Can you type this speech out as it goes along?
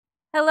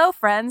Hello,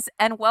 friends,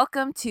 and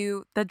welcome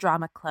to the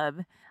Drama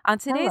Club. On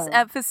today's Hello.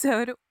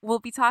 episode, we'll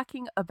be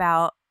talking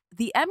about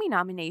the Emmy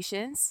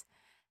nominations,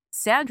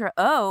 Sandra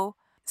Oh,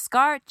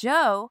 Scar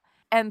Joe,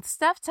 and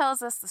Steph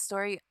tells us the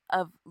story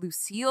of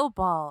Lucille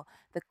Ball,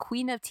 the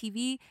queen of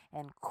TV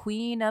and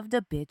queen of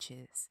the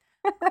bitches.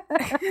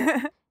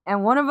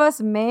 And one of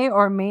us may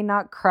or may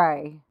not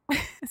cry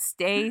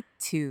Stay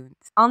tuned.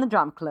 on the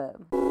Drama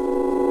Club.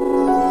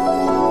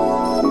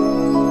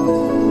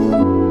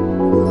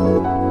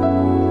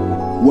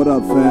 What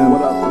up, fam?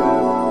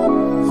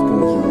 It's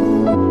good, y'all.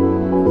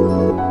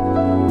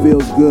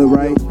 Feels good,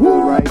 right?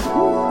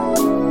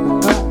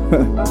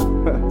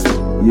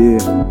 Yeah,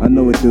 I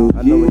know it, dude.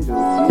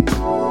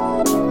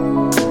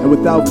 And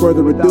without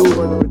further ado,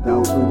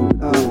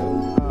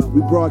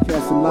 we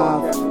broadcasting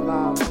live.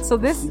 So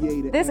this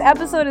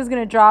episode is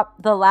gonna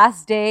drop the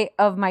last day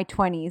of my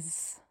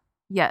 20s.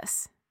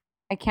 Yes.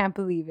 I can't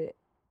believe it.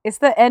 It's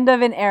the end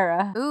of an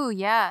era. Ooh,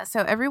 yeah.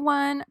 So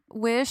everyone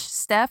wish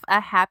Steph a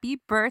happy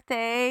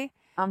birthday.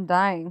 I'm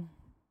dying.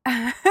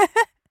 I'm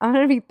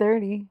gonna be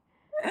 30.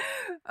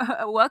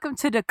 Welcome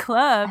to the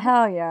club.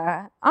 Hell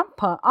yeah. I'm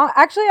pumped.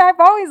 Actually, I've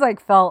always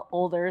felt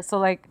older,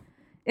 so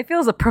it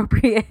feels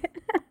appropriate.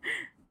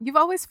 You've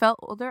always felt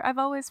older? I've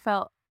always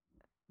felt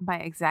my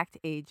exact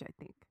age, I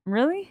think.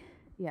 Really?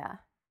 Yeah.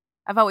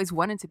 I've always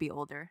wanted to be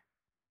older.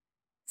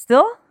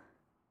 Still?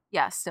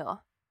 Yeah,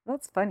 still.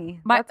 That's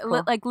funny. My That's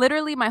cool.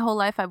 literally my whole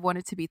life I've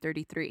wanted to be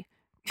 33.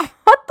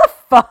 What the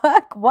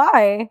fuck?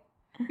 Why?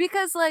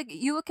 Because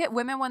you look at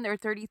women when they're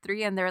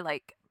 33 and they're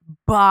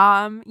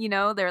bomb,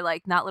 they're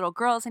not little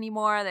girls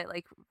anymore. They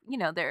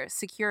they're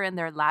secure in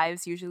their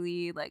lives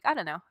usually. I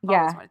don't know. I've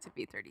always wanted to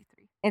be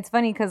 33. It's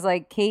funny because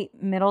Kate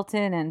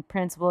Middleton and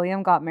Prince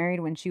William got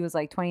married when she was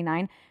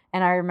 29,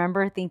 and I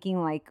remember thinking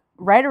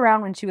right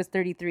around when she was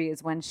 33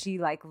 is when she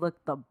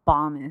looked the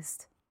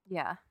bombest.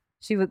 Yeah.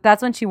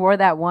 That's when she wore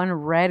that one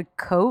red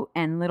coat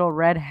and little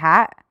red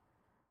hat.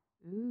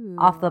 Ooh,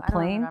 off the I don't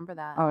plane. remember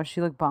that. Oh, she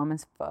looked bomb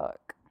as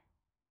fuck.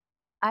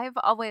 I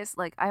always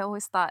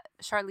thought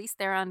Charlize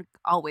Theron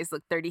always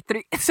looked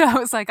 33. So I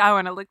was I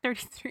want to look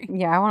 33.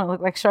 Yeah, I want to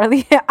look like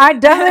Charlize. I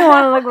definitely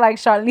want to look like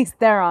Charlize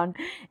Theron.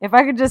 If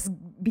I could just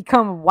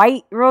become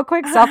white real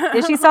quick.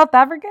 Is she South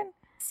African?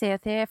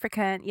 South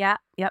African. Yeah.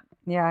 Yep.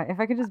 Yeah, if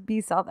I could just be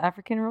South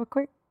African real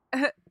quick.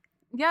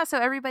 Yeah, so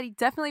everybody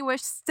definitely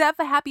wish Steph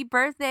a happy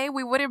birthday.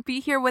 We wouldn't be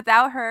here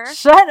without her.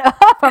 Shut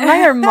up. I'm not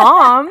your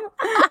mom.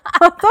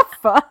 What the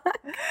fuck?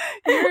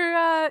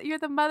 You're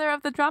the mother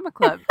of the drama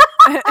club.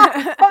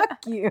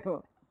 Fuck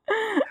you.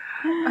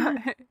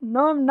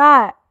 No, I'm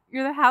not.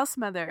 You're the house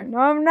mother. No,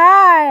 I'm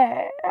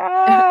not.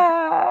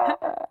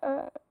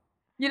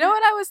 You know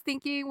what I was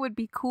thinking would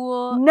be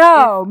cool?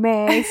 No,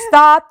 May.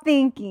 Stop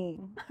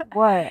thinking.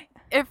 What?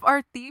 If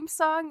our theme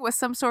song was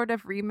some sort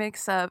of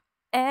remix of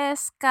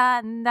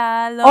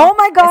Escándalo. Oh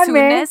my god,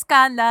 man.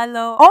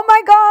 Escándalo. Oh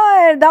my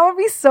god. That would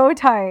be so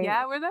tight.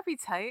 Yeah, wouldn't that be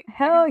tight?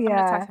 Hell I'm yeah.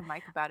 gonna talk to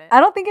Mike about it. I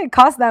don't think it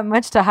costs that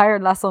much to hire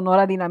La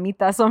Sonora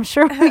Dinamita, so I'm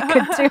sure we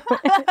could do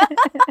it.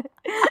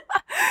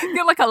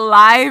 Get a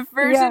live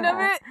version of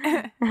Yeah.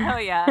 it. Hell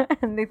yeah.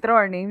 And they throw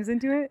our names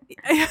into it.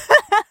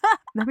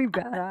 That'd be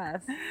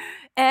badass.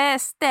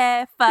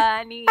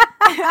 Estefany.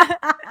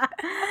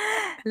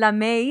 La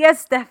May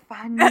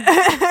Estefany.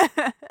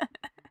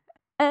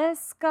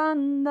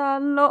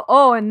 Escándalo.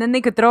 Oh, and then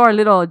they could throw our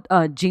little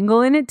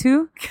jingle in it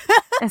too.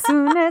 Es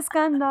un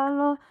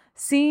escándalo.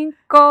 5-0.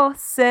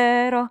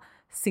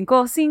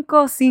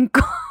 5-5-5.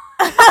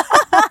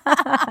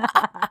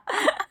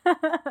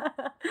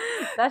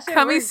 That shit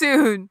Coming works.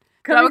 soon.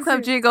 Coming Drama Club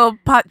soon. Jingle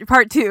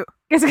part 2.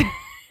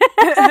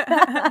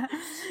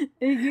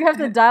 You have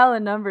to dial a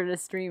number to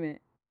stream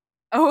it.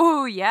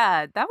 Oh,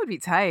 yeah. That would be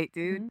tight,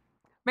 dude. Mhm.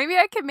 Maybe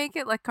I could make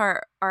it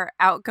our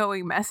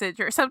outgoing message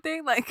or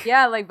something.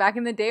 Yeah, back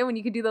in the day when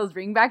you could do those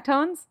ringback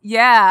tones.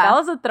 Yeah. That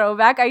was a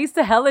throwback. I used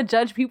to hella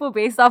judge people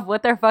based off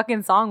what their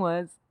fucking song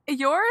was.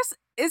 Yours,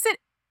 is it,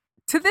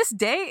 to this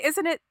day,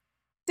 isn't it?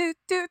 Do,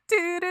 do,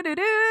 do, do, do, do,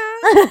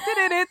 do,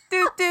 do,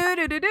 do, do,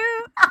 do, do,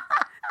 do.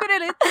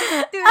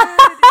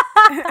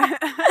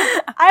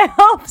 I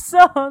hope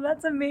so.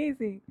 That's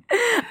amazing.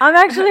 I'm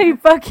actually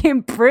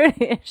fucking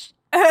British.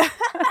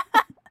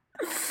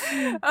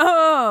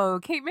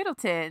 Oh, Kate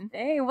Middleton.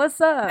 Hey, what's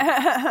up?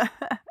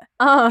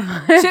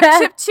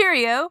 Chip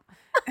cheerio.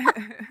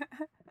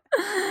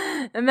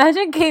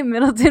 Imagine Kate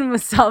Middleton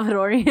was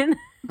Salvadorian.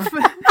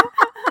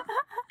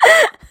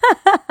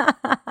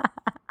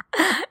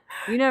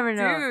 You never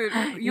know.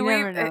 Dude, you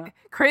never know.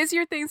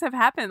 Crazier things have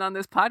happened on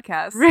this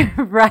podcast.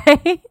 Right?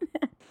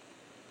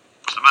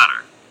 What's the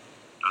matter?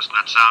 Doesn't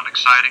that sound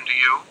exciting to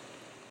you?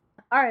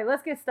 All right,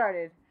 let's get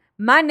started.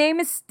 My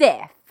name is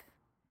Steph.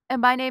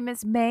 And my name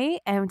is May,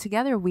 and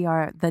together we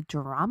are the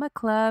Drama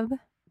Club.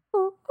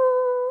 Ooh,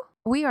 ooh.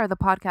 We are the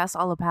podcast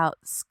all about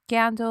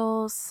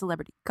scandals,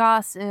 celebrity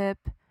gossip,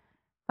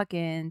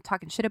 fucking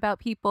talking shit about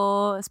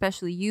people,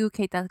 especially you,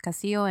 Kate Del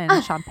Castillo,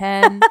 and Sean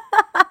Penn.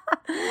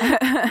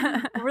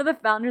 We're the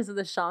founders of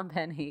the Sean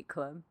Penn Hate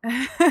Club.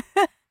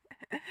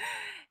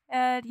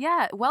 And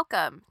yeah,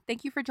 welcome.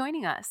 Thank you for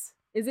joining us.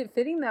 Is it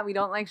fitting that we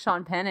don't like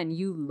Sean Penn and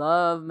you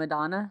love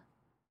Madonna?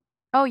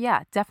 Oh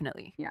yeah,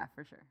 definitely. Yeah,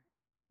 for sure.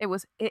 It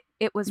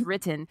was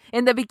written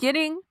in the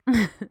beginning.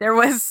 There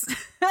was.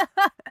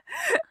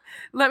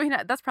 Let me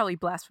not. That's probably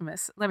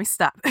blasphemous. Let me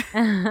stop.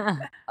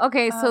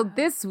 Okay, so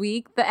this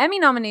week the Emmy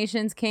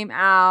nominations came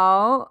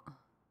out.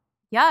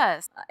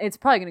 Yes, It's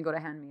probably gonna go to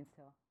Handmaid's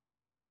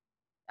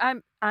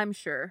Tale. I'm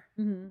sure.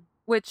 Mm-hmm.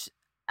 Which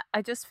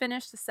I just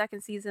finished the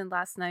second season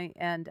last night,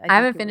 and I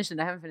haven't finished it.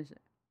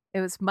 It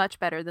was much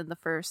better than the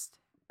first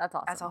That's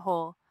awesome. as a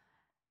whole.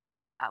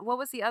 What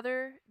was the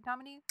other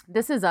nominee?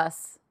 This Is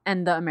Us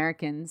and The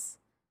Americans.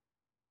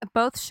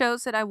 Both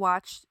shows that I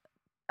watched.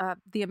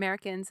 The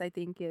Americans, I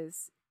think,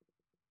 is.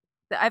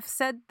 I've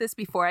said this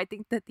before. I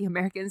think that The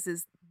Americans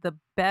is the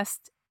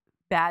best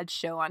bad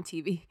show on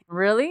TV.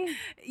 Really?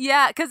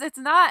 Yeah, because it's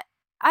not.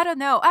 I don't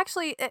know.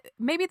 Actually,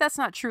 maybe that's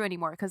not true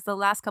anymore. Because the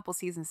last couple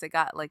seasons, it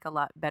got like a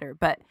lot better.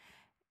 But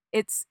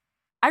it's.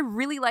 I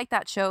really like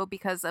that show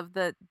because of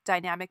the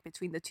dynamic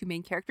between the two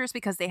main characters,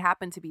 because they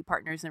happen to be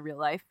partners in real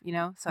life. You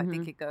know, so I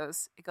think it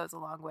goes a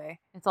long way.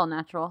 It's all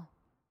natural.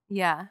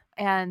 Yeah,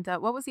 and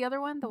what was the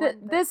other one?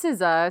 This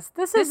Is Us.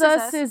 This Is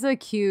Us is a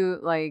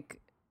cute,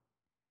 like,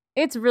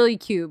 it's really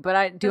cute. But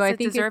I think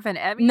deserve an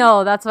Emmy?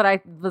 No, that's what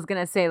I was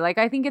gonna say. Like,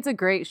 I think it's a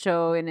great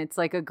show and it's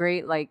like a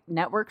great like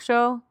network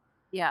show.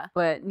 Yeah,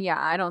 but yeah,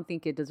 I don't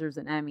think it deserves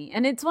an Emmy.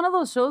 And it's one of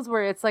those shows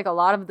where it's like a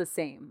lot of the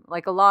same,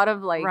 like a lot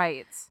of like,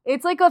 right.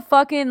 It's like a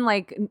fucking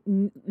like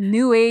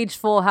new age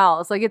Full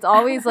House. Like it's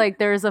always like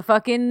there's a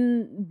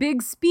fucking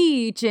big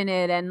speech in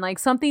it and like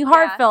something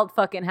heartfelt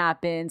fucking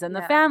happens and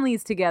the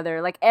family's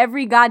together like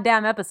every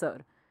goddamn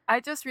episode. I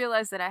just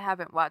realized that I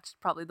haven't watched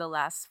probably the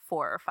last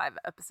 4 or 5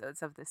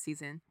 episodes of this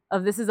season.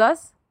 Of This Is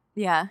Us?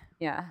 Yeah.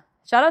 Yeah.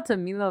 Shout out to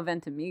Milo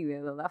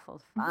Ventimiglia though. That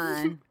feels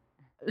fine.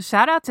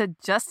 Shout out to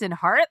Justin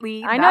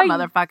Hartley. I that know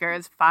motherfucker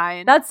is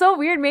fine. That's so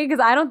weird, man,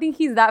 because I don't think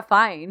he's that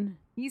fine.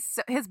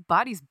 His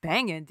body's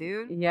banging,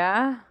 dude.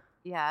 Yeah?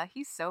 Yeah,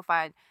 he's so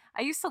fine.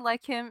 I used to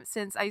like him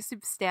since I used to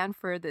stand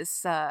for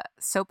this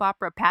soap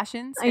opera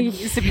Passions, and he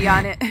used to be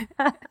on it.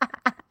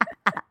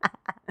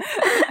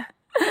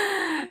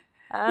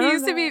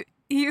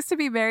 He used to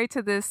be married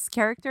to this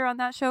character on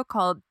that show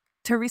called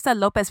Teresa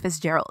Lopez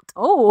Fitzgerald.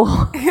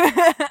 Oh.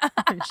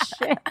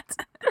 Shit.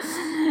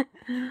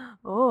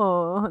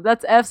 Oh,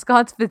 that's F.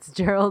 Scott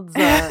Fitzgerald's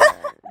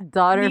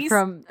daughter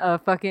from a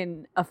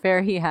fucking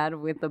affair he had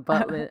with the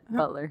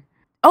butler.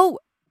 Oh,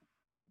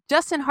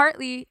 Justin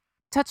Hartley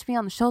touched me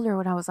on the shoulder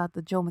when I was at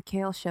the Joel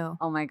McHale show.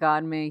 Oh my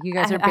God, May. You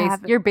guys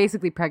you're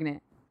basically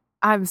pregnant.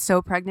 I'm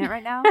so pregnant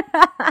right now.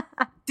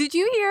 Did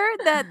you hear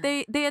that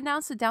they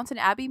announced a Downton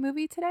Abbey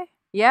movie today?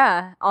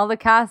 Yeah, all the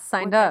cast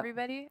signed up.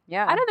 Everybody?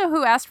 Yeah. I don't know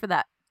who asked for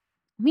that.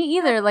 Me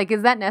either. Like,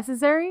 is that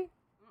necessary?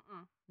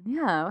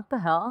 Yeah, what the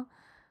hell?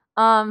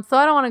 So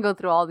I don't want to go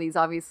through all these,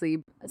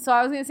 obviously. So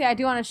I was going to say, I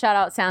do want to shout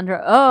out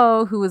Sandra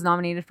Oh, who was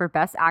nominated for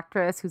Best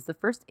Actress, who's the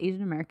first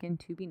Asian American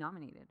to be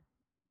nominated.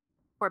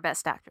 For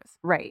Best Actress.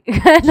 Right.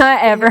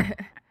 Not ever.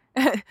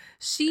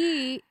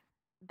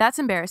 That's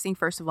embarrassing,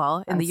 first of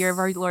all, in the year of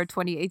our Lord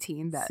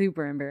 2018.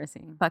 Super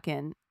embarrassing.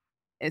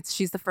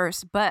 She's the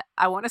first. But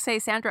I want to say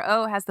Sandra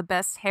Oh has the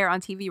best hair on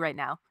TV right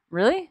now.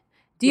 Really?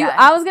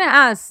 I was going to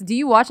ask, do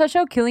you watch that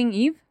show, Killing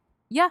Eve?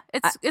 Yeah,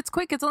 it's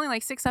quick. It's only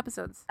like 6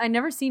 episodes. I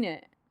never seen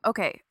it.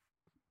 Okay.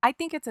 I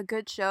think it's a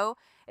good show.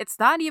 It's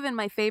not even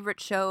my favorite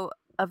show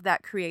of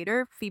that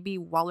creator, Phoebe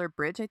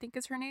Waller-Bridge, I think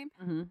is her name,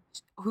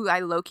 who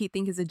I low-key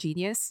think is a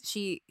genius.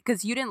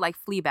 Because you didn't like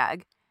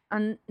Fleabag.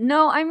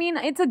 No, I mean,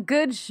 it's a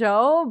good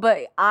show,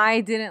 but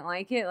I didn't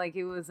like it. Like,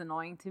 it was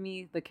annoying to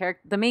me.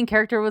 The main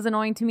character was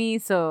annoying to me,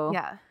 so...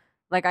 Yeah.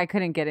 Like, I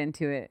couldn't get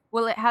into it.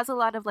 Well, it has a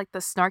lot of, like, the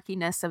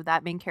snarkiness of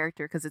that main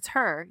character because it's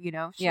her, you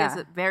know? She has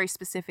a very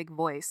specific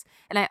voice.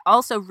 And I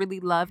also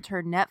really loved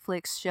her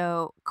Netflix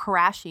show,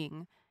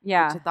 Crashing, which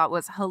I thought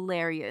was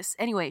hilarious.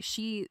 Anyway,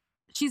 she's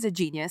a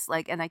genius,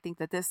 like, and I think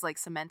that this, like,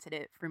 cemented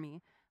it for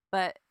me.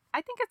 But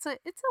I think it's a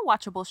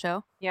watchable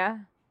show.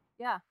 Yeah?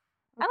 Yeah.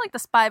 Okay. I like the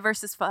spy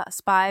versus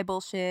spy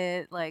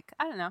bullshit. Like,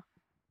 I don't know.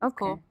 Okay.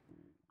 Cool.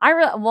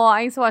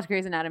 I used to watch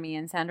Grey's Anatomy,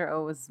 and Sandra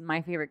Oh was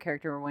my favorite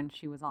character when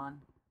she was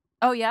on.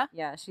 Oh, yeah?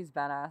 Yeah, she's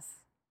badass.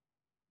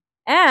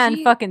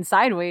 And fucking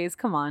Sideways,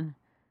 come on.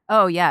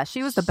 Oh, yeah,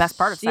 she was the best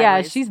part of Sideways.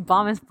 Yeah, she's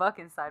bomb as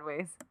fucking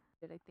Sideways.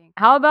 I think.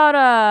 How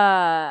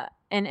about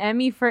an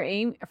Emmy for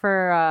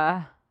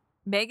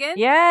Megan? Yes.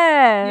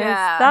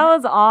 Yeah. That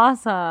was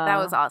awesome. That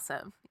was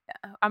awesome.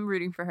 Yeah, I'm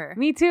rooting for her.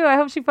 Me too. I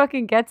hope she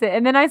fucking gets it.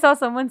 And then I saw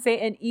someone say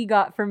an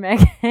EGOT for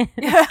Megan.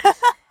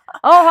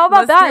 Oh, how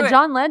about that?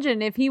 John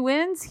Legend, if he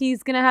wins,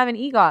 he's going to have an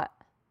EGOT.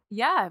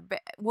 Yeah,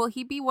 but will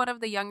he be one of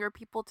the younger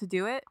people to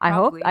do it?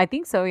 Probably. I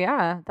think so,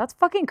 yeah. That's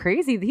fucking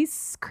crazy.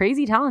 He's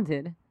crazy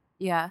talented.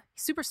 Yeah,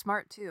 he's super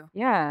smart too.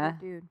 Yeah.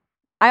 Good dude.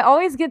 I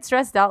always get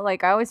stressed out.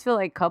 Like, I always feel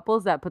like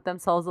couples that put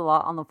themselves a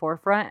lot on the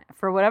forefront,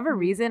 for whatever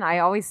reason, I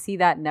always see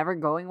that never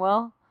going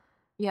well.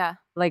 Yeah.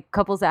 Like,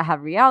 couples that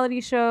have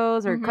reality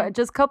shows or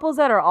just couples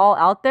that are all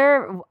out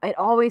there, it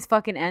always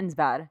fucking ends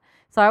bad.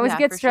 So I always Yeah,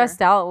 get for stressed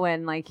sure. out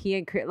when like he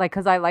and like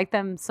because I like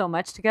them so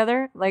much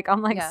together. Like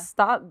I'm like, Yeah.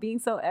 stop being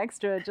so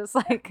extra. Just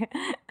like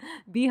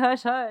be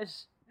hush hush.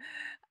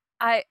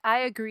 I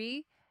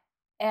agree.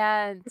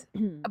 And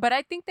but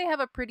I think they have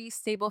a pretty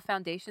stable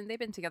foundation. They've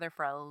been together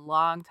for a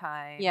long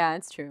time. Yeah,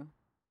 it's true.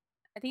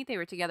 I think they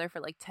were together for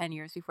like 10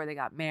 years before they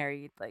got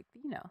married. Like,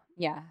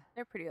 Yeah.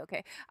 they're pretty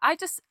okay. I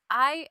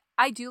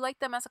do like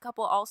them as a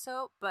couple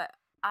also, but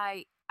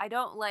I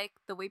don't like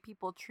the way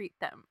people treat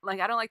them. Like,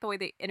 I don't like the way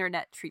the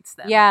internet treats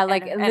them. Yeah,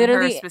 like and her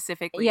literally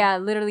specifically. Yeah,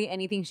 literally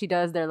anything she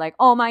does, they're like,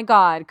 "Oh my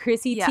god,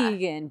 Chrissy Yeah.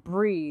 Teigen,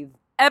 breathe."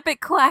 Epic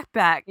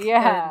clapback.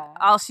 Yeah. And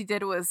all she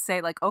did was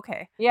say like,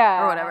 okay.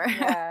 Yeah. Or whatever.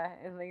 Yeah.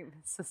 It like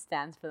so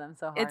stands for them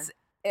so hard.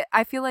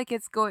 I feel like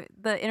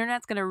the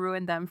internet's gonna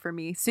ruin them for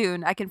me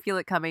soon. I can feel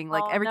it coming.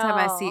 Like, Oh, every time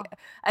no.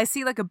 I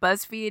see like a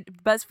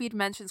BuzzFeed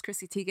mentions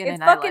Chrissy Teigen, It's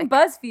and fucking I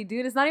like, BuzzFeed,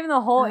 dude. It's not even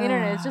the whole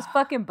internet. It's just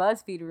fucking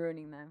BuzzFeed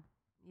ruining them.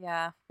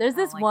 yeah. There's I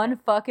don't this like one it.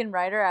 fucking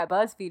writer at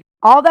BuzzFeed.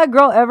 All that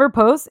girl ever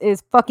posts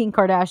is fucking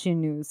Kardashian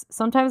news.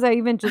 Sometimes I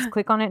even just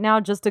click on it now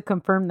just to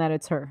confirm that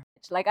it's her.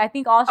 Like, I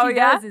think all she Oh,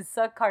 yeah? does is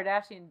suck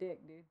Kardashian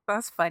dick, dude.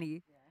 That's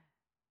funny.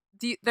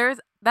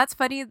 That's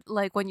funny.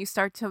 Like, when you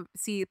start to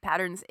see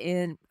patterns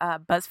in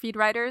BuzzFeed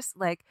writers,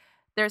 like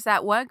there's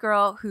that one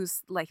girl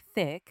who's like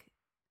thick.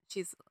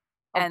 She's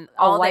and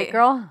A white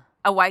girl?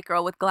 a white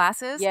girl with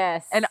glasses.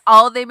 Yes. And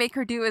all they make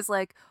her do is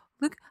like,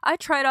 look, I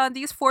tried on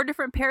these 4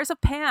 different pairs of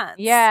pants.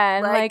 Yeah,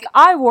 and like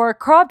I wore a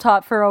crop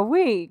top for a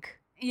week.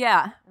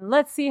 yeah.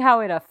 Let's see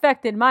how it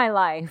affected my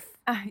life.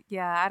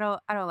 Yeah,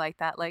 I don't like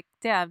that. Like,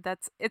 damn,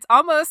 it's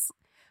almost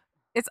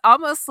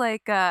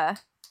like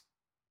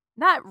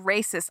not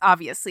racist,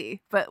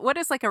 obviously, but what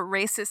is like a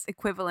racist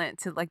equivalent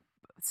to like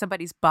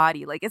somebody's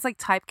body? Like, it's like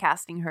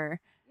typecasting her,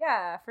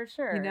 Yeah, for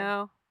sure. you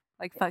know?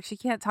 Like, fuck, she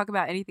can't talk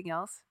about anything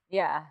else.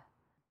 Yeah.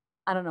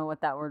 I don't know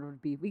what that word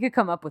would be. We could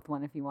come up with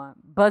one if you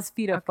want.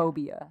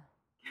 BuzzFeedophobia.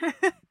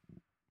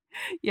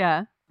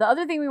 Yeah. The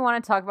other thing we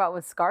want to talk about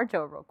was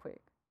ScarJo real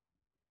quick.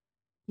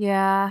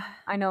 Yeah.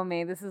 I know,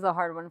 May, this is a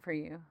hard one for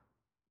you.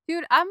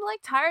 Dude, I'm like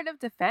tired of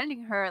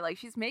defending her. Like,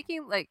 she's making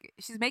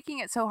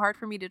it so hard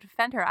for me to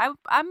defend her.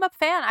 I'm a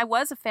fan. I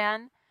was a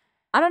fan.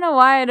 I don't know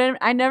why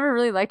I never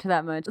really liked her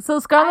that much. So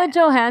Scarlett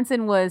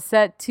Johansson was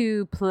set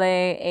to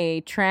play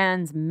a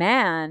trans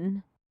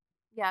man.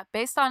 Yeah,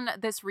 based on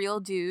this real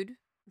dude.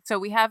 So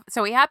we have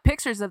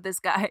pictures of this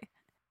guy.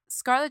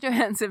 Scarlett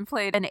Johansson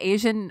played an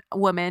Asian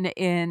woman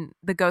in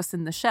The Ghost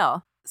in the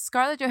Shell.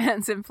 Scarlett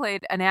Johansson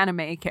played an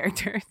anime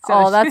character.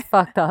 So That's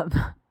fucked up.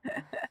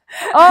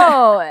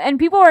 Oh, and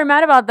people were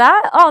mad about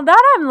that? Oh,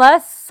 that I'm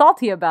less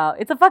salty about.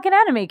 It's a fucking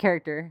anime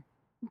character.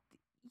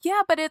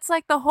 Yeah, but it's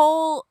like the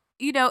whole,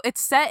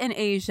 it's set in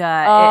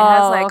Asia. Oh, it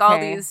has like all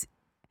okay. these.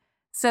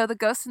 So The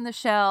Ghost in the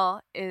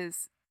Shell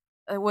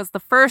was the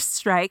first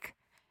strike,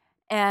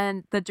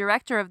 and the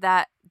director of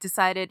that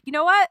decided, you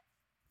know what?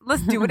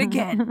 Let's do it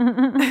again.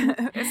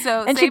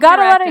 And she same got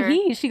a lot of director.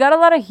 heat. She got a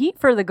lot of heat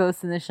for The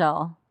Ghost in the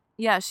Shell.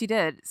 Yeah, she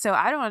did. So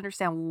I don't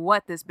understand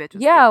what this bitch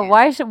was Yeah,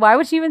 thinking. why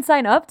would she even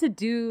sign up to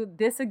do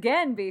this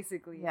again,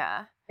 basically?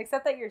 Yeah.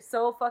 Except that you're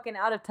so fucking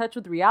out of touch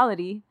with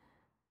reality.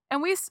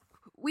 And we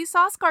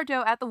saw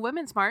ScarJo at the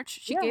Women's March.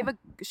 She Yeah.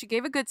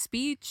 gave a good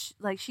speech.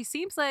 Like, she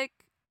seems like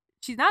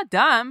she's not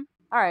dumb.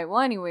 All right, well,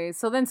 anyways,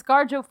 so then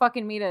ScarJo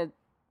fucking made a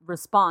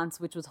response,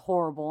 which was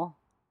horrible.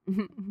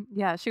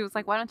 Yeah, she was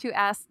like, why don't you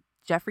ask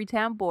Jeffrey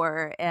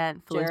Tambor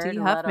and Jared Felicity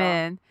Leto.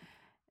 Huffman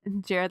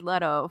and Jared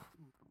Leto?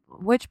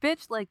 Which,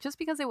 bitch, like, just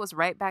because it was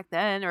right back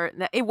then, or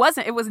it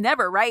wasn't, it was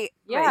never right.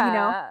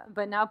 Yeah,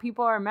 but now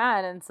people are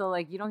mad, and so,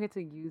 like, you don't get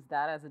to use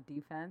that as a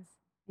defense.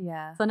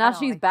 Yeah. So I now don't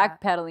she's like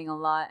that. backpedaling a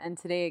lot, and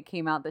today it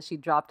came out that she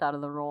dropped out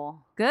of the role.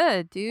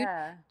 Good, dude.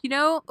 Yeah. You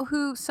know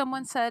who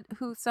someone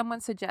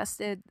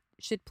suggested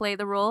should play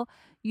the role?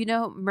 You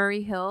know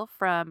Murray Hill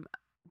from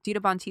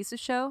Dita Bontista's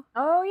show?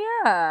 Oh,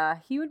 yeah.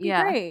 He would be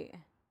Yeah. great.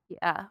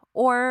 Yeah.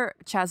 Or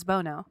Chaz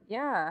Bono.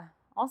 Yeah.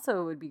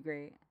 Also would be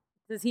great.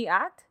 Does he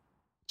act?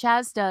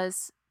 Chaz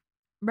does.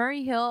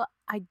 Murray Hill,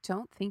 I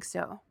don't think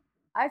so.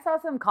 I saw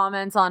some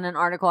comments on an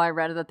article I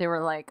read that they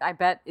were like, I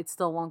bet it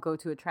still won't go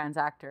to a trans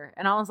actor.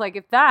 And I was like,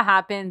 if that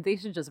happened, they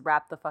should just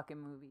wrap the fucking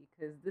movie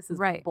because this is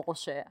Right.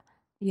 bullshit.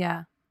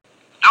 Yeah.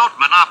 Don't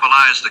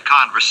monopolize the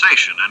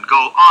conversation and go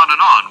on and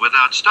on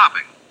without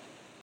stopping.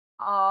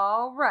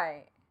 All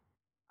right.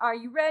 Are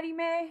you ready,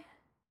 May?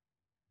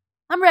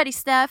 I'm ready,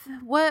 Steph.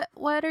 What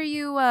are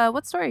you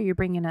what story are you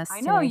bringing us I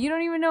know, today? you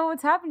don't even know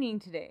what's happening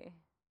today.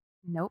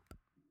 Nope.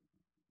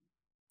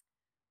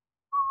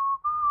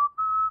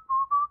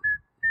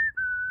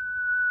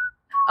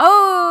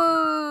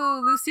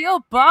 Oh,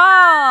 Lucille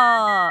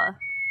Ball.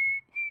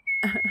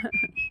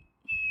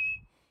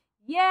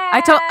 Yeah.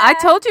 I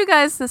told you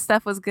guys this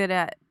stuff was good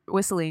at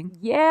whistling.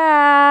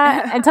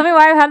 Yeah. And tell me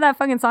why I've had that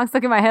fucking song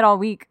stuck in my head all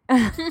week.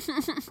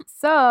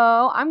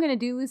 So I'm going to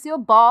do Lucille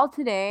Ball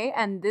today.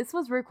 And this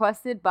was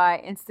requested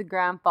by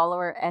Instagram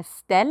follower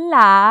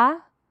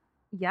Estella.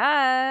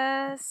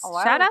 Yes. A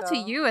while Shout out to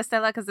ago. you,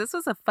 Estella, because this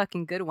was a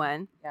fucking good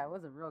one. Yeah, it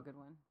was a real good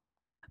one.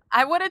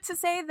 I wanted to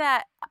say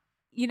that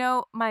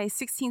my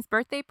 16th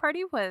birthday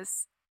party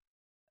was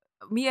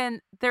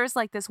there's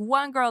like this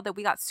one girl that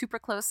we got super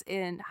close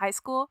in high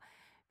school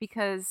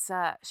because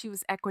she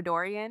was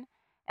Ecuadorian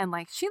and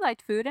like she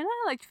liked food and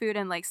I liked food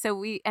and like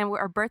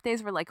our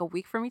birthdays were like a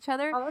week from each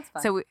other. Oh, that's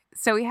fine.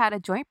 So we had a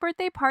joint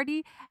birthday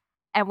party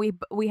and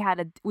we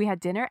had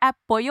dinner at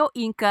Pollo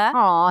Inca.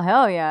 Oh,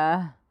 hell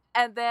yeah.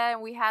 And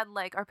then we had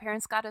like our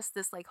parents got us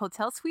this like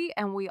hotel suite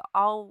and we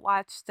all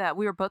watched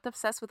we were both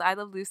obsessed with I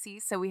Love Lucy,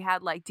 so we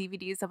had like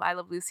DVDs of I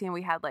Love Lucy and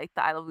we had like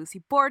the I Love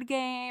Lucy board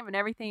game and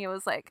everything. It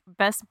was like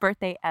best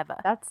birthday ever.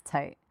 That's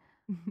tight.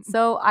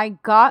 So I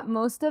got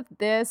most of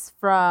this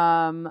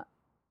from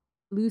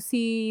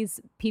Lucy's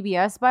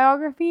PBS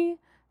biography.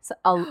 So,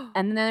 and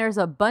then there's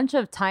a bunch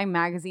of Time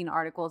magazine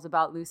articles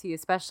about Lucy,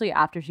 especially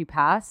after she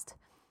passed.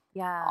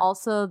 Yeah.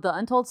 Also, The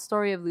Untold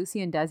Story of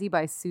Lucy and Desi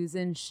by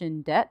Susan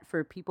Shindette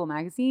for People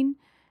magazine,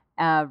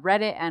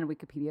 Reddit, and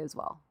Wikipedia as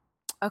well.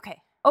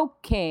 Okay.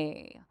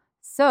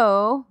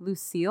 So,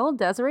 Lucille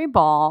Desiree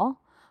Ball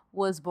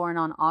was born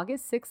on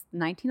August 6th,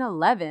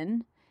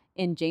 1911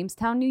 in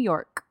Jamestown, New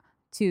York,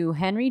 to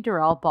Henry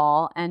Durrell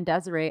Ball and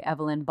Desiree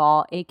Evelyn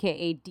Ball,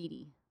 a.k.a. Dee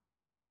Dee.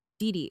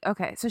 Dee Dee.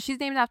 Okay. So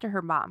she's named after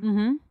her mom.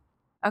 Mm-hmm.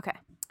 Okay.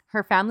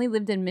 Her family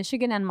lived in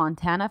Michigan and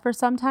Montana for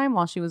some time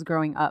while she was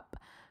growing up.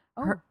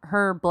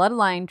 Her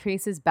bloodline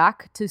traces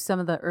back to some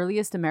of the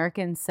earliest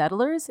American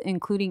settlers,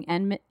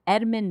 including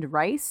Edmund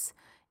Rice,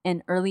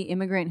 an early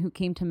immigrant who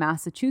came to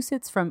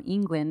Massachusetts from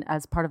England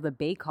as part of the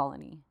Bay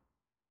Colony.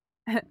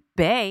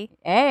 Bay?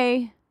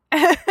 Hey.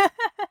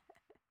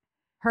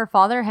 Her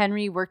father,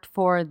 Henry, worked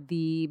for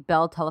the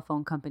Bell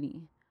Telephone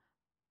Company.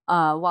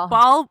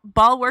 Ball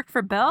worked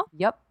for Bell?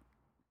 Yep.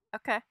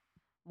 Okay.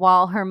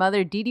 While her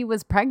mother, Dee Dee,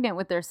 was pregnant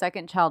with their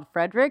second child,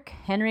 Frederick,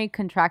 Henry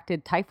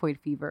contracted typhoid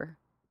fever.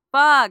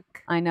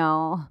 Fuck. I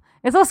know.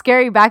 It's so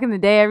scary. Back in the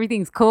day,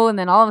 everything's cool, and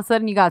then all of a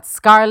sudden you got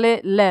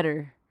scarlet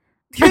letter.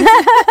 No,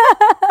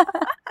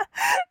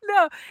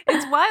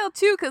 it's wild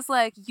too, because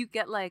like you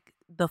get like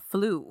the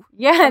flu.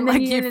 Yeah, and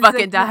like you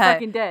fucking die. You're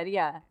fucking dead,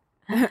 yeah.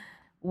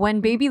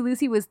 When baby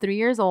Lucy was 3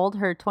 years old,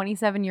 her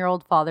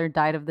 27-year-old father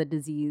died of the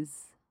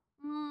disease.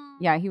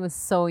 Yeah, he was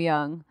so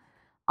young.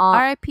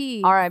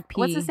 R.I.P. R.I.P.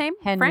 What's his name?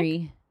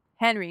 Henry.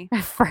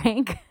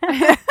 Frank.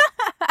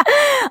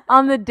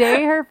 On the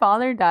day her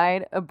father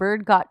died, a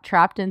bird got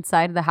trapped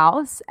inside the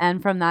house,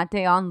 and from that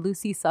day on,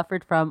 Lucy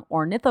suffered from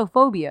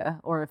ornithophobia,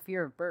 or a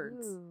fear of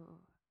birds. Ooh.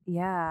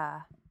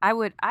 Yeah,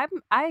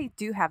 I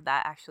do have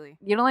that actually.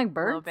 You don't like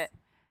birds? A little bit.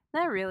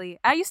 Not really.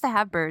 I used to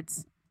have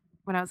birds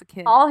when I was a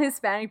kid. All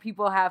Hispanic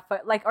people have,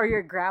 or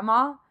your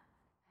grandma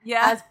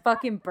has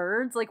fucking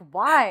birds. Like,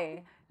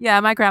 why? Yeah,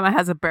 my grandma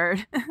has a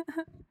bird.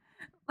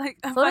 Like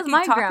a so does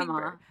my grandma.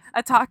 Bird.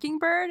 A talking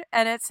bird,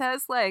 and it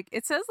says like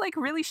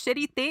really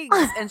shitty things,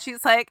 and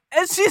she's like,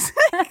 he's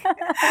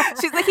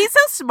so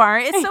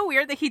smart. It's so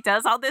weird that he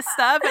does all this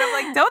stuff, and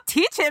I'm like, don't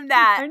teach him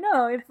that. I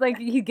know, it's like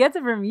he gets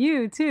it from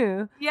you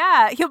too.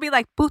 Yeah, he'll be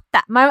like,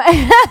 puta.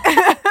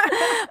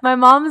 My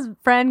mom's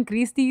friend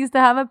Christy used to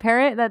have a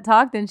parrot that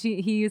talked, and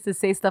he used to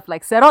say stuff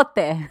like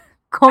cerote,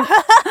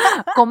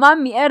 coma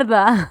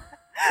mierda.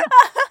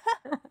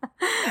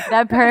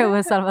 That parrot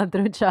was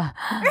Salvatrucha.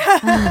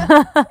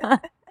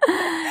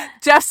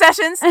 Jeff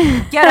Sessions,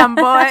 get 'em,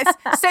 boys.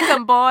 Sick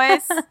 'em,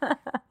 boys.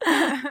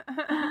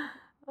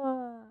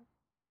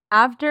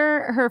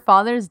 After her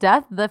father's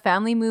death, the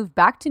family moved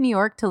back to New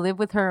York to live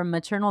with her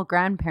maternal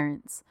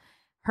grandparents.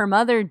 Her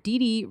mother, Dee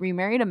Dee,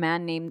 remarried a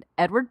man named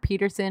Edward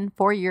Peterson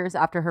 4 years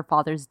after her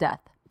father's death.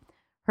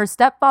 Her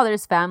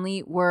stepfather's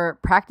family were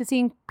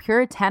practicing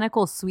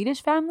puritanical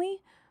Swedish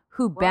family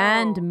who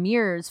banned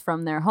mirrors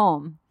from their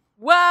home.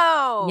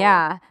 Whoa!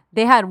 Yeah.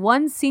 They had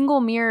one single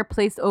mirror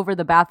placed over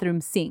the bathroom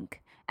sink.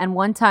 And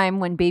one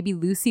time when baby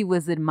Lucy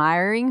was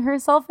admiring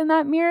herself in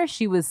that mirror,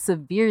 she was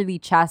severely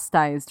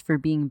chastised for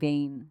being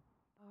vain.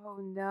 Oh,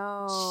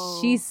 no.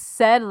 She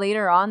said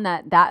later on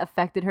that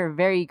affected her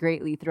very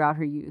greatly throughout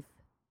her youth.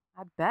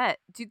 I bet.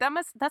 Dude,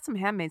 that's some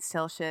Handmaid's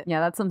Tale shit. Yeah,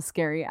 that's some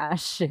scary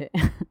ass shit.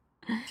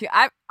 Dude,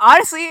 I'd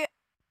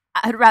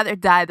rather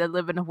die than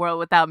live in a world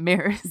without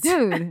mirrors.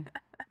 Dude.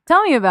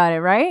 Tell me about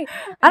it, right?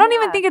 I don't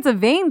even think it's a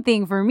vain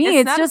thing for me.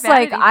 It's just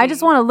like, I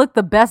just want to look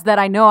the best that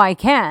I know I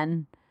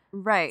can.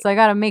 Right. So I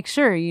got to make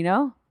sure, you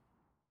know?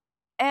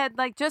 And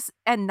like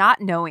not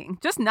knowing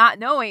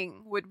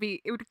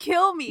would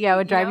kill me. Yeah, it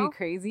would drive you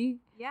crazy.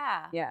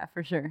 Yeah. Yeah,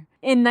 for sure.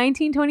 In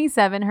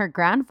 1927, her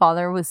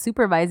grandfather was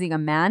supervising a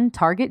man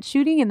target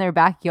shooting in their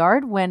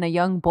backyard when a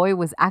young boy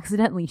was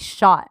accidentally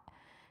shot.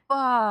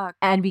 Fuck.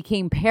 And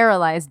became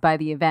paralyzed by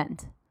the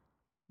event.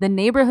 The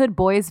neighborhood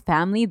boy's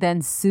family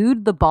then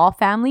sued the Ball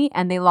family,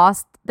 and they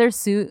lost their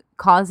suit,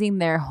 causing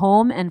their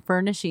home and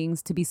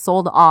furnishings to be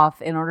sold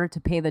off in order to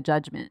pay the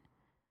judgment.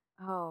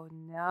 Oh,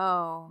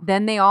 no.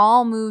 Then they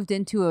all moved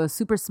into a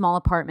super small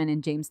apartment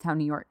in Jamestown,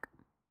 New York.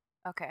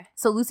 Okay.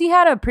 So Lucy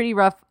had a pretty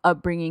rough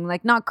upbringing,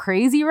 like not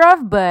crazy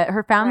rough, but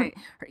her family,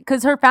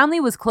 because her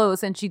family was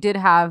close and she did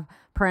have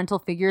parental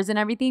figures and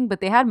everything, but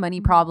they had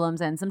money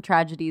problems and some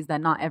tragedies that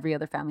not every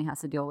other family has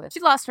to deal with. She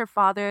lost her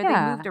father.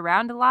 Yeah. They moved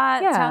around a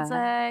lot, it Yeah. sounds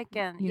like.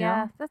 And You yeah,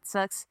 know? that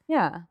sucks.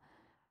 Yeah.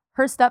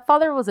 Her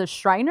stepfather was a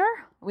Shriner,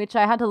 which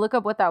I had to look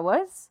up what that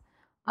was.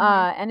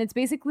 And it's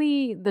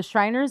basically, the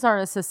Shriners are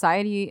a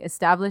society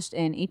established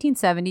in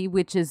 1870,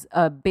 which is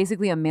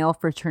basically a male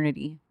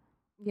fraternity.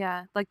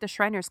 Yeah, like the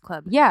Shriners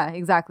Club. Yeah,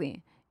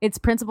 exactly. Its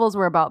principles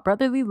were about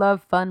brotherly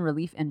love, fun,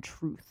 relief, and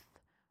truth.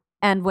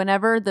 And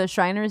whenever the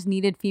Shriners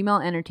needed female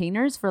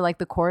entertainers for like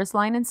the chorus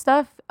line and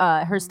stuff,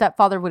 her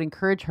stepfather would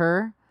encourage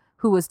her,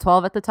 who was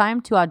 12 at the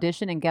time, to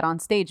audition and get on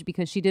stage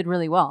because she did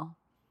really well.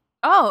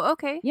 Oh,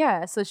 okay.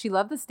 Yeah, so she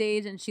loved the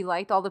stage and she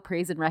liked all the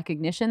praise and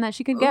recognition that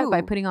she could get by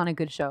Ooh. putting on a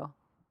good show.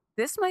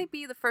 This might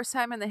be the first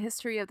time in the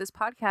history of this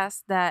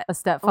podcast that A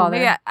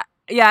stepfather.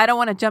 I don't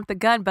want to jump the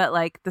gun, but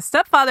like the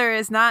stepfather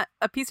is not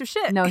a piece of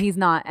shit. No, he's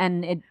not.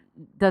 And it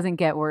doesn't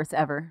get worse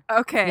ever.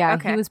 Okay. Yeah,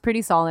 okay. he was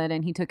pretty solid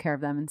and he took care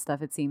of them and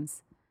stuff, it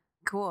seems.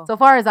 Cool. So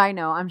far as I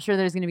know, I'm sure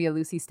there's going to be a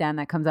Lucy stan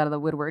that comes out of the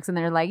woodworks and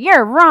they're like,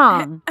 you're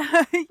wrong.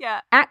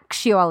 Yeah.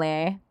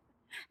 Actually.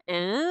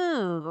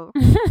 Ooh.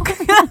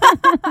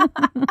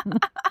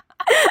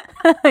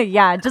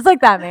 Yeah, just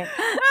like that, mate.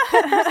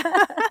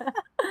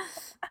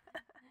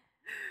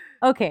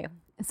 Okay.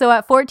 So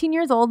at 14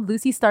 years old,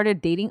 Lucy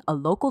started dating a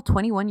local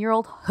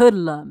 21-year-old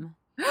hoodlum,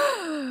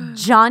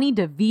 Johnny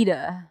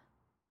DeVita.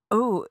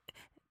 Oh,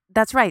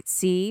 that's right.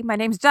 See, my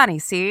name's Johnny.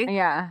 See,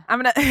 Yeah. I'm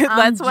gonna.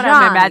 That's what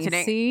Johnny, I'm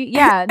imagining. See?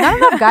 Yeah, not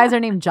enough guys are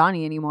named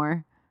Johnny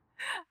anymore.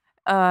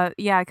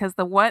 Yeah, because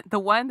the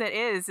one that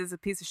is a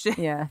piece of shit.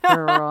 Yeah,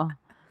 for real.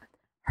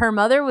 Her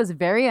mother was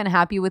very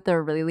unhappy with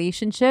their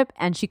relationship,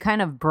 and she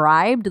kind of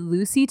bribed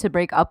Lucy to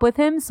break up with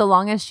him so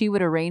long as she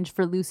would arrange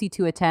for Lucy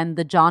to attend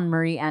the John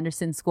Murray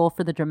Anderson School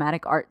for the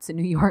Dramatic Arts in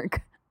New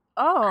York.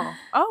 Oh,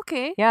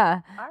 okay.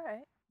 Yeah. All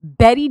right.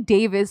 Betty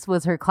Davis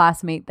was her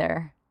classmate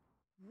there.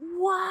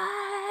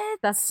 What?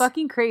 That's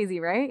fucking crazy,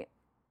 right?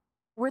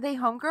 Were they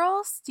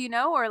homegirls? Do you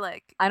know, or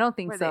like I don't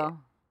think Were so.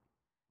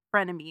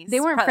 frenemies?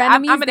 They weren't Probably-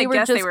 frenemies, I'm gonna they were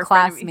guess just they were frenemies.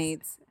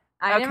 classmates.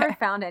 I Okay. never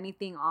found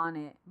anything on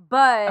it.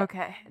 But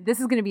Okay. this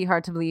is going to be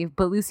hard to believe,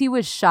 but Lucy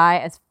was shy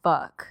as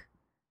fuck.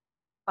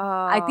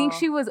 I think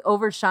she was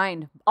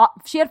overshined.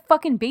 She had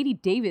fucking Betty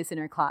Davis in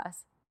her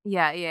class.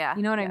 Yeah, yeah.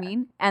 You know what I yeah.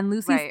 mean? And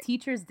Lucy's Right.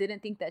 teachers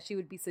didn't think that she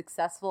would be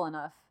successful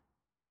enough.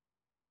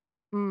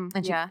 Mm,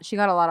 And yeah, she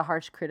got a lot of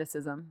harsh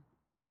criticism.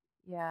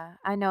 yeah.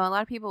 I know a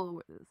lot of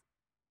people.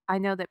 I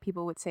know that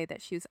people would say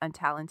that she was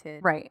untalented.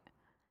 Right.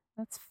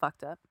 That's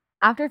fucked up.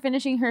 After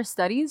finishing her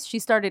studies, she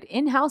started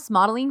in-house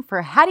modeling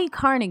for Hattie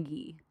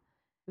Carnegie.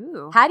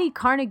 Ooh. Hattie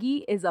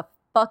Carnegie is a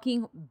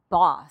fucking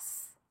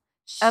boss.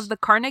 Of the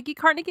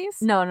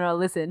Carnegies? No,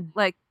 listen.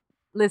 Like,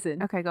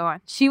 Listen. okay, go on.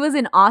 She was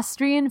an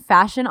Austrian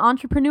fashion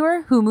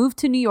entrepreneur who moved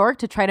to New York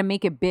to try to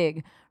make it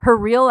big. Her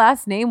real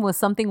last name was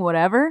something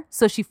whatever,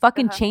 so she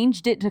fucking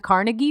changed it to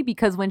Carnegie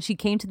because when she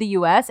came to the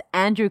US,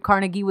 Andrew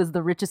Carnegie was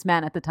the richest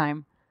man at the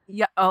time.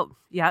 Yeah. Oh,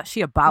 yeah. She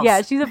a boss.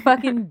 Yeah, she's a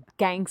fucking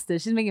gangster.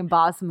 She's making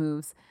boss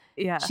moves.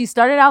 Yeah. She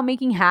started out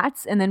making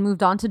hats and then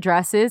moved on to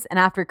dresses, and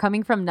after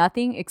coming from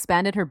nothing,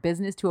 expanded her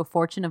business to a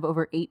fortune of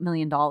over $8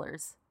 million.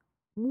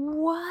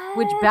 What?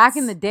 Which back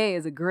in the day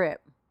is a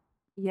grip.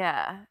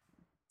 Yeah.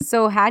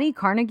 So Hattie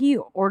Carnegie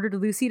ordered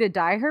Lucy to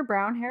dye her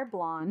brown hair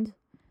blonde,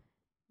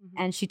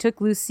 and she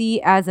took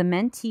Lucy as a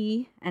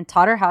mentee and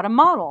taught her how to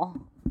model.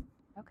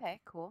 Okay.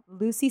 Cool.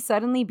 Lucy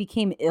suddenly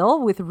became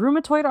ill with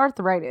rheumatoid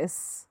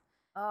arthritis,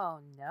 Oh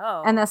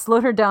no. and that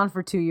slowed her down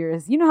for 2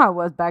 years. You know how it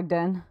was back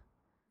then.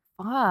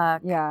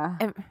 fuck. Yeah.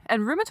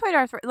 And rheumatoid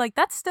arthritis, like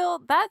that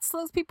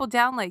slows people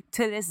down like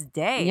to this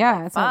day. Yeah,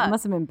 Like, it fuck.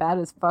 must have been bad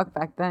as fuck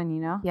back then,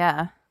 you know?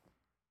 Yeah.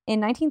 In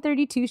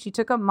 1932, she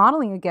took up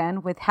modeling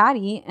again with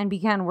Hattie and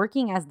began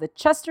working as the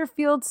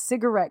Chesterfield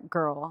cigarette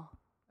girl.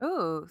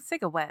 Ooh,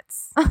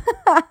 cigarettes.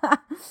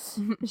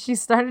 She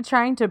started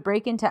trying to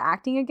break into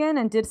acting again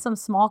and did some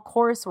small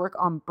chorus work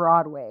on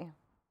Broadway.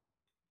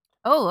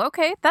 Oh,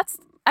 okay.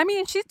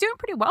 She's doing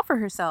pretty well for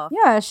herself.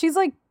 Yeah, she's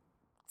like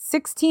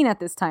 16 at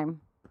this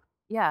time.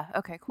 Yeah.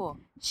 Okay, cool.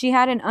 She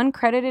had an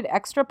uncredited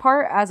extra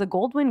part as a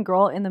Goldwyn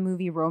girl in the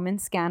movie Roman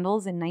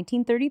Scandals in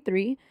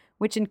 1933,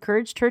 which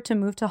encouraged her to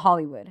move to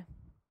Hollywood.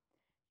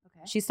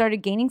 Okay. She started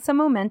gaining some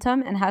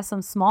momentum and has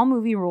some small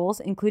movie roles,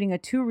 including a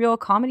 2-reel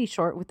comedy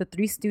short with the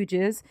Three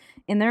Stooges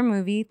in their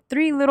movie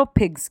Three Little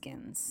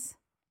Pigskins.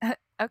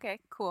 Okay,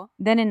 cool.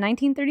 Then in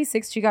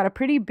 1936, she got a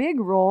pretty big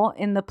role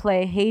in the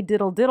play Hey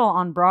Diddle Diddle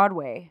on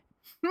Broadway.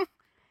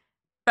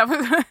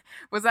 That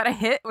was that a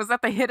hit? Was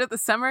that the hit of the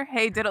summer?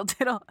 Hey, diddle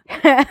diddle.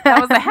 That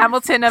was the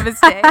Hamilton of his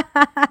day.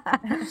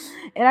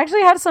 It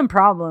actually had some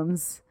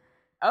problems,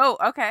 Oh,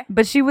 okay.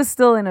 but she was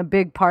still in a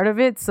big part of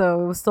it,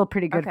 so it was still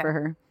pretty good Okay. for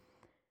her.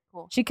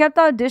 Cool. She kept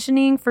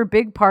auditioning for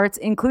big parts,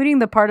 including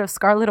the part of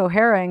Scarlett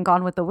O'Hara in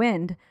Gone with the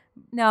Wind,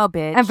 No,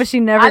 bitch. but she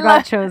never I got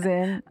love-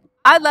 chosen.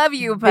 I love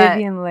you, but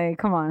Vivian Leigh,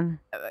 come on.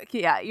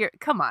 yeah,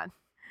 come on.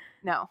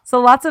 No. So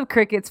lots of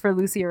crickets for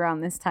Lucy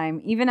around this time,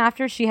 even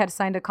after she had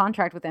signed a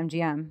contract with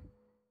MGM.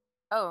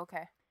 Oh,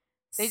 okay.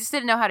 They just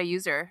didn't know how to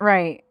use her.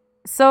 Right.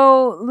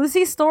 So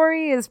Lucy's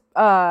story is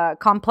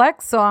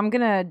complex, so I'm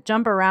going to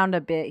jump around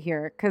a bit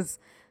here because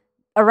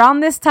around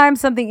this time,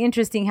 something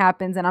interesting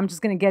happens, and I'm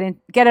just going to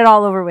get it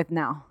all over with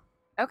now.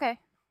 Okay.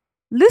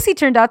 Lucy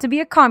turned out to be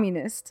a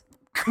communist.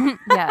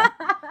 Yeah.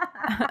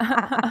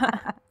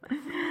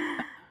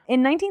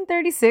 In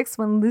 1936,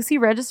 when Lucy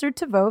registered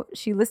to vote,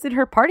 she listed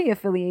her party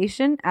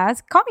affiliation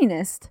as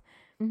communist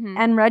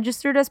and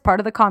registered as part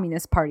of the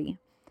Communist Party.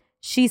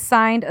 She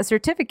signed a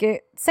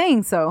certificate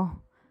saying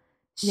so.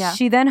 Yeah.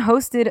 She then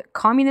hosted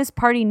Communist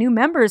Party new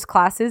members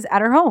classes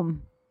at her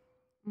home.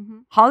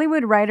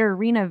 Hollywood writer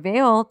Rena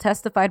Vale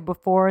testified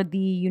before the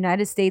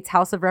United States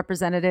House of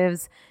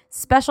Representatives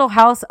Special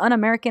House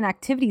Un-American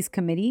Activities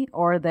Committee,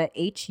 or the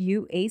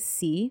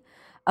HUAC,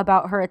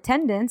 about her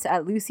attendance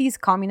at Lucy's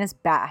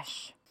Communist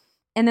Bash.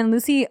 And then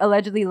Lucy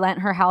allegedly lent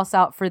her house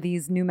out for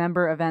these new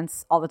member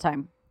events all the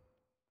time.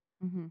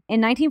 In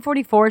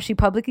 1944, she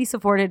publicly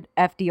supported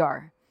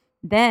FDR.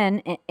 Then,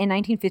 in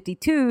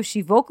 1952,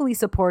 she vocally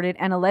supported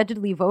and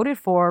allegedly voted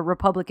for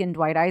Republican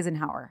Dwight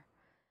Eisenhower.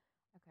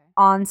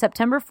 On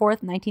September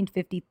 4th,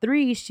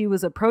 1953, she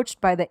was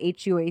approached by the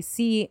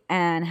HUAC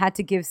and had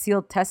to give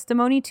sealed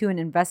testimony to an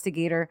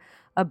investigator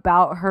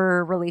about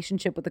her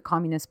relationship with the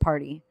Communist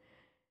Party.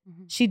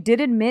 She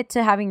did admit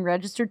to having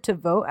registered to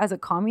vote as a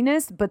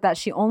communist, but that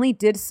she only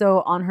did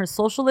so on her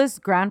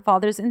socialist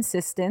grandfather's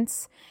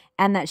insistence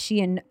and that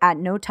she at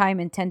no time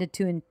intended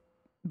to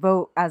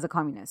vote as a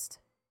communist.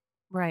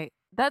 Right.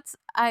 That's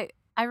I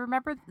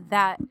remember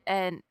that,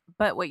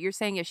 but what you're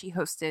saying is she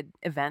hosted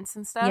events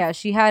and stuff? Yeah,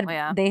 she had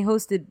they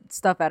hosted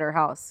stuff at her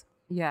house.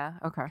 Yeah,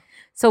 okay.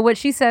 So what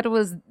she said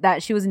was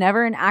that she was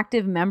never an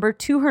active member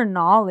to her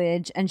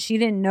knowledge and she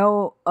didn't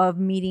know of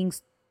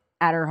meetings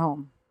at her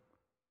home.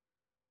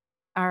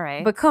 All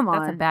right. But come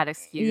on. That's a bad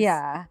excuse.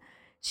 Yeah.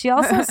 She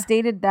also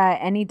stated that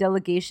any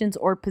delegations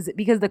or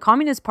because the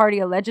Communist Party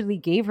allegedly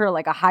gave her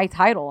like a high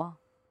title.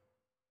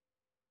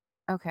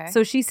 Okay.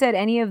 So she said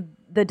any of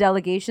the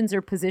delegations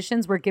or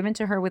positions were given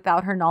to her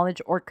without her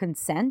knowledge or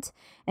consent,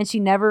 and she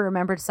never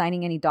remembered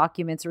signing any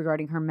documents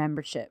regarding her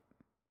membership.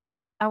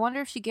 I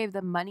wonder if she gave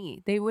them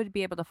money. They would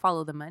be able to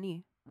follow the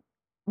money.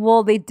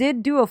 Well, they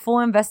did do a full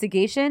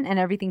investigation and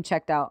everything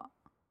checked out.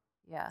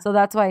 Yeah. So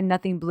that's why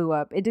nothing blew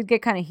up. It did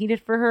get kind of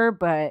heated for her,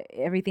 but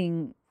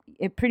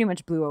it pretty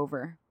much blew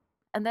over.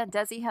 And then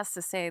Desi has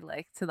to say,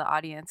 like, to the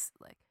audience,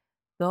 like,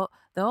 the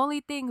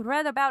only thing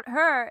red about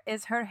her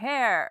is her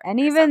hair. And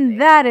even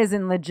that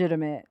isn't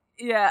legitimate.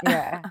 Yeah.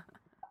 Yeah.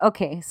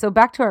 Okay, so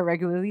back to our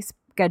regularly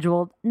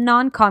scheduled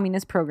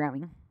non-communist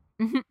programming.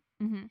 In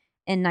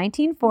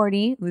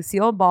 1940,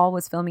 Lucille Ball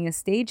was filming a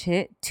stage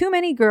hit, Too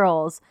Many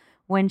Girls,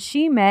 when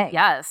she met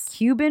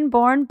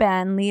Cuban-born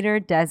band leader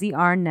Desi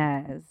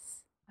Arnaz.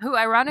 Who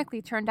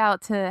ironically turned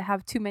out to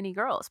have too many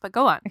girls, but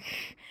go on.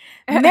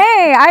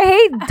 Nay, I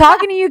hate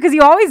talking to you because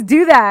you always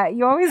do that.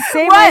 You always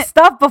say my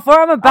stuff before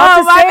I'm about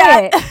to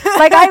say it.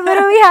 Like, I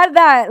literally had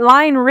that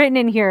line written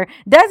in here.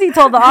 Desi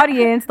told the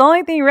audience the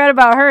only thing you read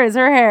about her is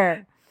her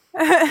hair.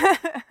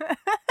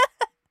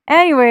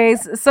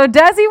 Anyways, so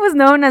Desi was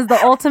known as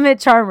the ultimate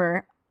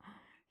charmer.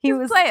 He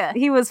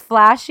was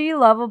flashy,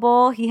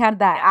 lovable. He had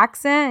that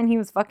accent, and he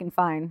was fucking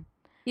fine.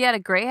 He had a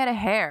gray head of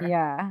hair.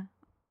 Yeah.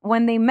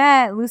 When they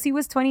met, Lucy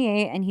was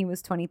 28 and he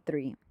was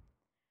 23.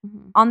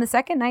 On the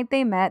second night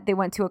they met, they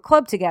went to a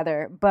club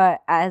together.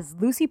 But as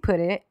Lucy put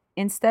it,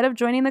 instead of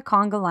joining the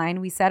conga line,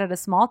 we sat at a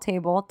small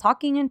table,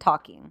 talking and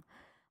talking.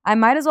 I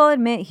might as well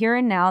admit here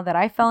and now that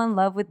I fell in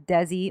love with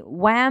Desi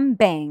wham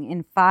bang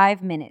in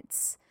 5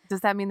 minutes.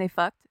 Does that mean they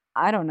fucked?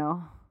 I don't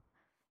know.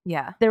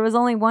 Yeah. There was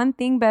only one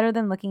thing better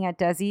than looking at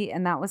Desi,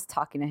 and that was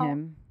talking to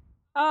him.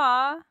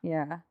 Aw.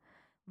 Yeah.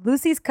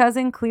 Lucy's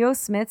cousin, Cleo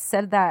Smith,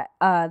 said that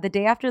the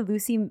day after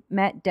Lucy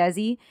met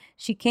Desi,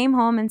 she came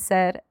home and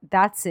said,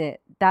 "That's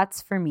it.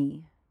 That's for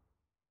me."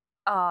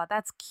 Oh,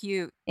 that's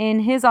cute.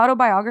 In his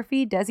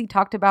autobiography, Desi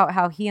talked about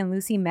how he and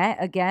Lucy met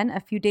again a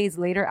few days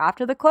later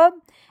after the club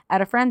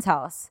at a friend's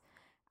house.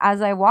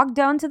 As I walked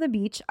down to the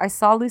beach, I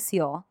saw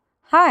Lucille.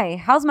 "Hi,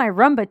 how's my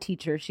rumba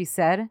teacher?" she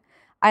said.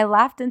 I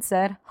laughed and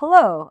said,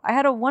 "Hello, I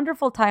had a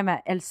wonderful time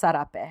at El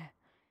Sarape."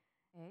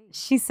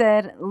 She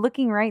said,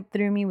 looking right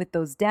through me with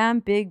those damn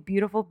big,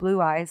 beautiful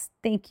blue eyes,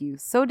 "Thank you,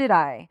 so did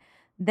I."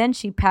 Then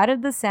she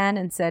patted the sand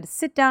and said,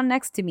 "Sit down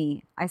next to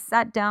me." I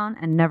sat down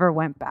and never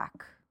went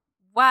back.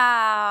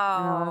 Wow.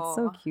 Oh, that's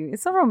so cute.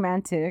 It's so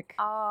romantic.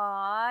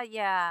 Aw,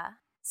 yeah.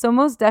 So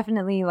most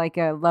definitely like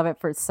a love at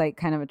first sight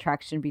kind of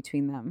attraction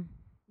between them.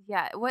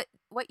 Yeah. What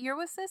year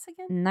was this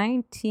again?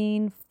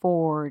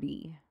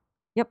 1940.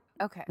 Yep.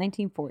 Okay.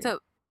 1940. So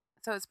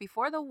it's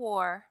before the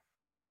war.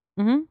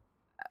 Mm-hmm.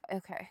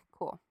 Okay,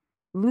 cool.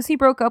 Lucy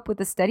broke up with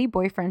the steady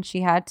boyfriend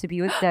she had to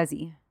be with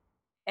Desi.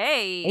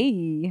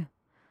 Hey.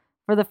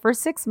 For the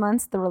first 6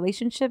 months, the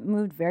relationship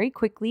moved very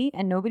quickly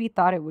and nobody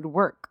thought it would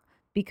work.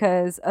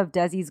 Because of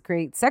Desi's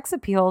great sex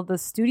appeal, the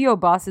studio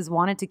bosses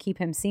wanted to keep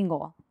him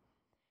single.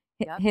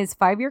 Yep. His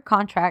 5-year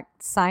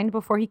contract, signed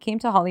before he came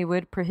to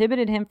Hollywood,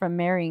 prohibited him from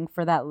marrying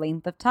for that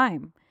length of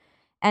time.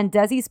 And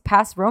Desi's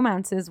past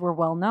romances were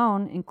well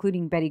known,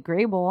 including Betty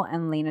Grable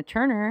and Lena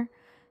Turner.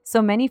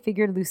 So many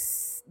figured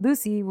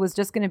Lucy was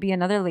just going to be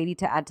another lady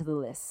to add to the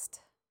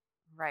list.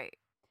 Right.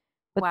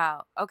 But-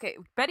 Wow. Okay.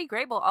 Betty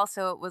Grable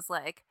also was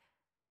like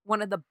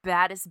one of the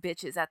baddest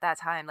bitches at that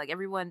time. Like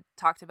everyone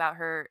talked about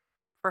her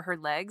for her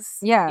legs.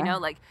 Yeah. You know,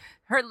 like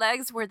her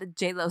legs were the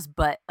J-Lo's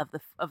butt of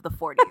the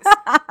 40s.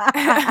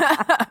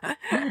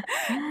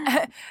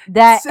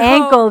 That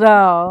ankle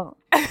though.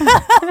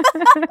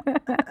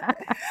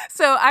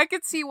 So I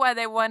could see why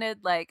they wanted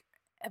like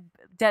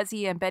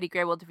Desi and Betty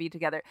Grable to be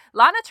together.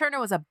 Lana Turner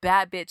was a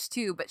bad bitch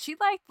too, but she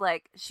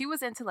she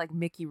was into like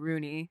Mickey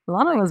Rooney.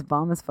 Lana Like, was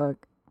bomb as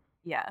fuck.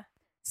 Yeah.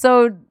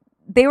 So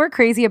they were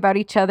crazy about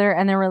each other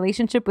and their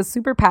relationship was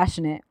super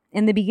passionate.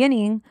 In the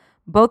beginning,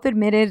 both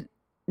admitted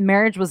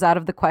marriage was out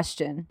of the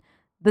question.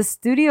 The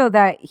studio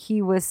that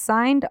he was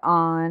signed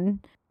on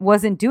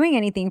wasn't doing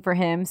anything for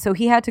him, so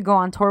he had to go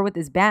on tour with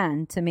his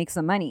band to make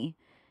some money.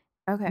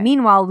 Okay.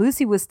 Meanwhile,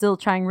 Lucy was still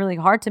trying really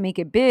hard to make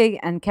it big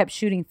and kept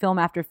shooting film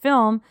after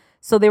film,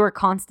 so they were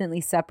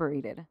constantly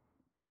separated.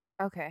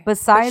 Okay.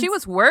 Besides, but she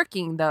was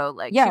working though.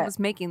 Like Yeah. she was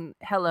making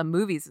hella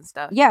movies and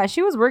stuff. Yeah,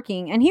 she was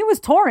working and he was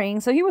touring,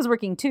 so he was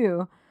working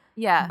too.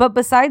 Yeah. But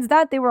besides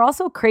that, they were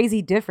also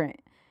crazy different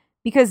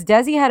because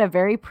Desi had a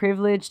very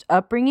privileged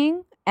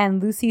upbringing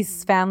and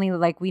Lucy's family,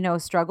 like we know,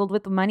 struggled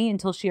with the money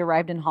until she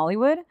arrived in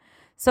Hollywood.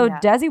 So Yeah.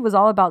 Desi was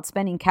all about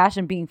spending cash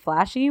and being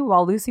flashy,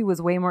 while Lucy was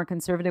way more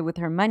conservative with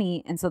her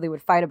money, and so they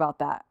would fight about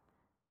that.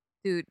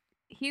 Dude,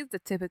 he's the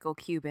typical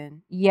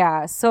Cuban.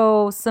 Yeah,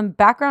 so some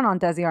background on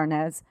Desi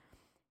Arnaz.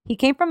 He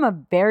came from a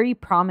very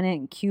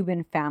prominent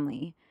Cuban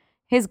family.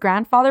 His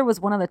grandfather was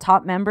one of the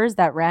top members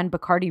that ran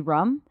Bacardi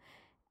Rum,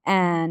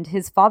 and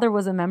his father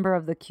was a member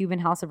of the Cuban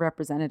House of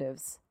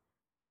Representatives.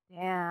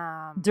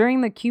 Damn.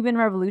 During the Cuban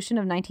Revolution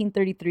of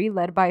 1933,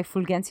 led by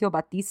Fulgencio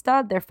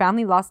Batista, their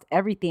family lost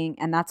everything,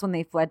 and that's when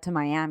they fled to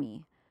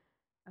Miami.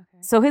 Okay.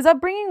 So his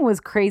upbringing was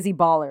crazy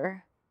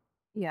baller.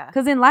 Yeah.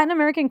 Because in Latin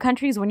American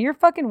countries, when you're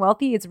fucking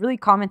wealthy, it's really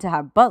common to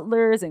have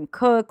butlers and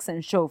cooks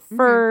and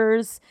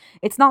chauffeurs.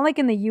 It's not like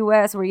in the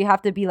US where you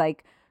have to be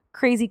like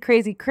crazy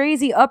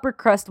upper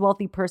crust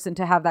wealthy person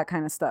to have that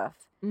kind of stuff.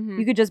 Mm-hmm.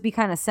 You could just be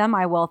kind of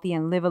semi-wealthy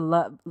and live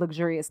a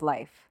luxurious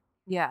life.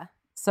 Yeah.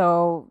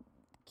 So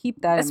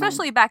keep that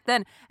Especially in mind. back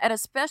then. And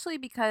especially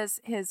because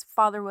his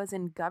father was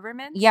in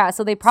government. Yeah,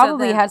 so they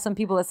probably then- had some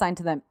people assigned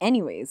to them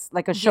anyways,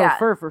 like a Yeah.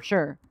 chauffeur for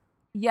sure.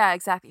 Yeah,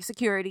 exactly.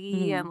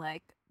 Security Mhm. and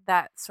like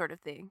that sort of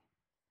thing.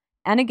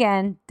 And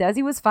again,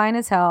 Desi was fine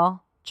as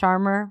hell,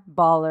 charmer,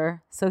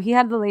 baller, so he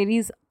had the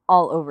ladies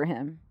all over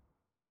him.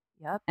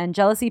 Yep. And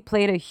jealousy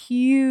played a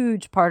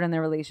huge part in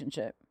their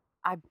relationship.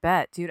 I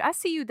bet, dude. I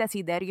see you,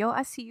 Desiderio.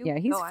 I see you. Yeah,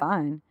 he's Go on.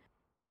 fine.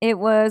 It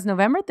was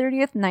November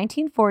 30th,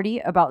 1940,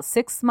 about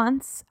 6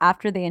 months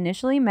after they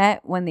initially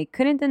met, when they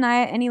couldn't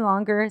deny it any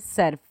longer,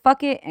 said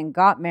fuck it, and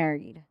got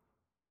married.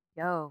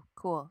 Yo,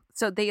 cool.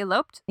 So they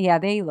eloped? Yeah,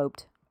 they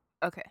eloped.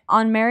 Okay.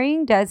 On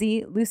marrying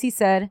Desi, Lucy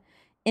said,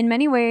 "In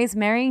many ways,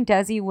 marrying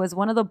Desi was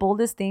one of the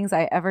boldest things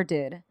I ever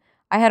did.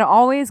 I had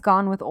always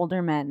gone with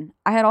older men.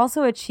 I had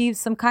also achieved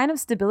some kind of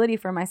stability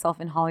for myself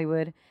in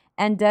Hollywood,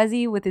 and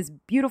Desi, with his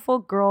beautiful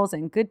girls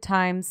and good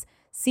times,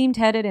 seemed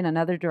headed in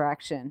another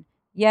direction.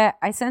 Yet,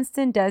 I sensed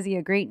in Desi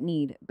a great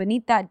need.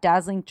 Beneath that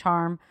dazzling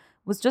charm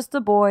was just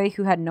a boy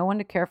who had no one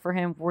to care for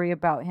him, worry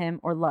about him,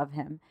 or love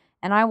him.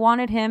 And I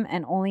wanted him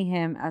and only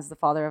him as the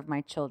father of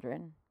my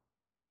children."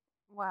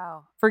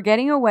 Wow. For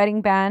getting a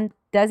wedding band,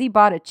 Desi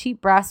bought a cheap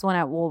brass one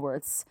at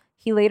Woolworths.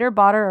 He later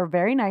bought her a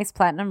very nice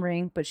platinum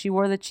ring, but she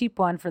wore the cheap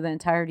one for the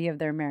entirety of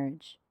their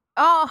marriage.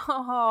 Oh,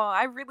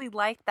 I really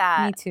like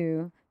that. Me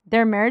too.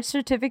 Their marriage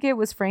certificate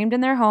was framed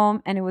in their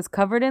home, and it was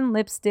covered in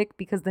lipstick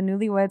because the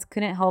newlyweds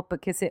couldn't help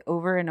but kiss it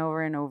over and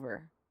over and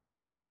over.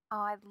 Oh,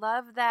 I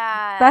love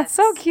that. That's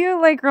so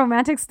cute, like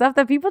romantic stuff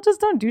that people just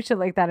don't do shit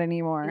like that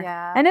anymore.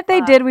 Yeah, And if they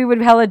fuck. did, we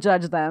would hella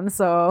judge them,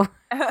 so.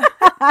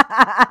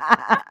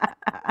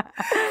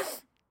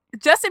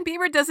 Justin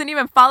Bieber doesn't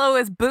even follow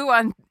his boo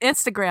on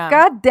Instagram.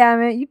 God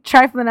damn it, you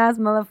trifling ass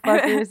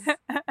motherfuckers.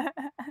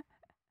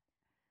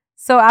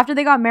 So after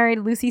they got married,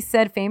 Lucy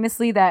said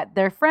famously that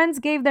their friends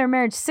gave their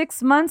marriage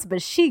 6 months,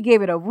 but she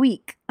gave it a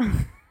week.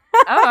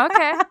 Oh,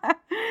 okay.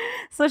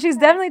 So she's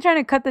definitely trying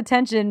to cut the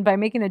tension by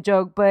making a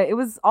joke, but it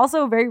was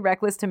also very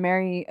reckless to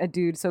marry a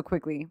dude so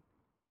quickly.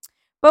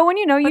 But when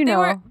you know, you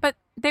know. But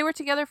they were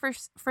together for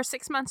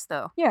 6 months,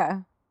 though.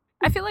 Yeah.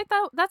 I feel like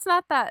that's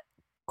not that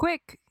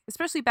quick,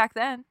 especially back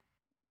then.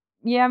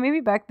 Yeah, maybe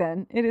back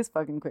then. It is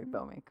fucking quick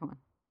though, mate. Come on.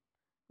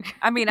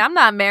 I mean, I'm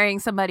not marrying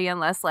somebody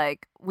unless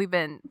like we've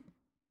been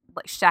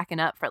like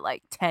shacking up for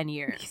like 10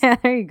 years. Yeah,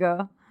 there you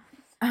go.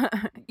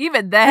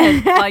 Even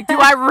then, like, do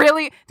I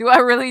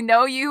really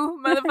know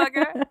you,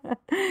 motherfucker?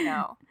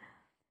 No.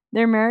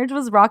 Their marriage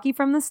was rocky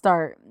from the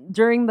start.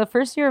 During the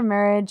first year of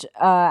marriage,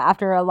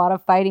 after a lot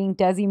of fighting,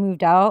 Desi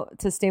moved out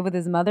to stay with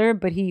his mother,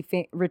 but he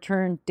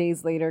returned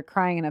days later,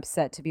 crying and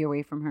upset to be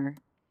away from her.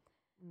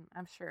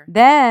 I'm sure.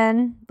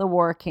 Then the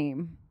war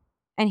came,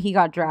 and he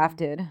got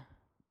drafted.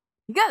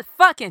 You got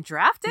fucking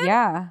drafted?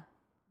 Yeah.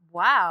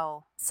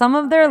 Wow. Some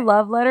of their Okay.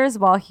 love letters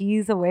while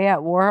he's away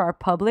at war are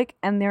public,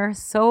 and they're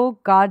so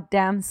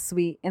goddamn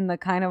sweet in the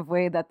kind of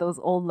way that those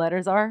old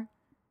letters are.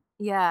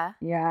 Yeah.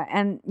 Yeah,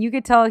 and you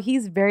could tell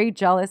he's very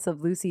jealous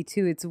of Lucy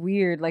too. It's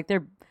weird.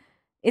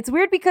 It's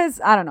weird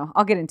because I don't know.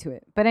 I'll get into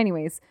it. But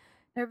anyways,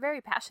 They're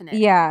very passionate.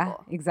 yeah,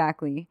 people.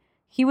 exactly.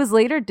 He was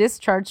later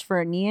discharged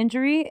for a knee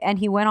injury, and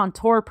he went on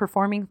tour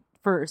performing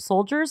for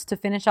soldiers to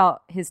finish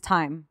out his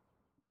time.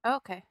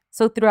 Okay.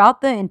 So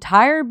throughout the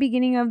entire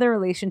beginning of their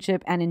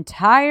relationship and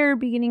entire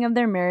beginning of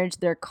their marriage,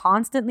 they're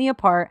constantly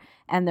apart,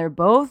 and they're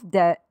both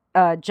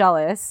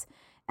jealous.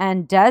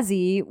 And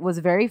Desi was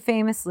very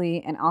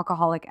famously an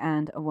alcoholic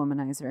and a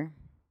womanizer.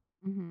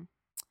 Mm-hmm.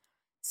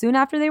 Soon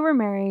after they were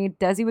married,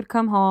 Desi would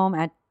come home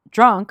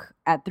drunk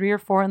at 3 or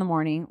 4 in the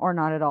morning, or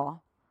not at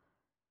all.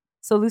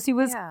 So Lucy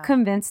was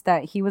convinced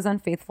that he was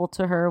unfaithful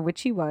to her,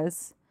 which he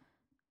was.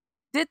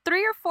 Did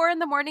 3 or 4 in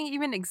the morning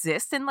even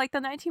exist in like the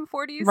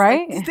 1940s?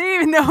 Right? Like, did they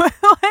even know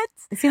what?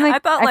 It seemed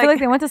like I feel like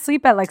they went to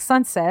sleep at like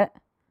sunset.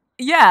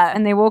 Yeah.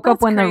 And they woke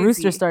up when crazy. the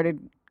rooster started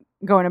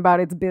going about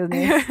its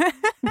business.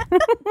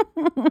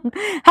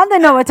 How'd they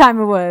know what time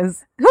it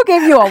was? Who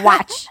gave you a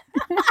watch?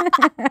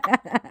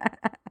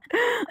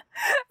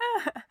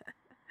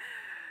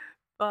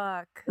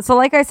 Fuck. So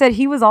like I said,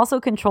 he was also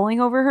controlling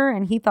over her,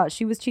 and he thought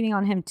she was cheating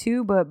on him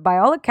too, but by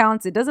all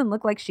accounts, it doesn't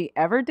look like she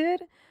ever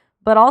did.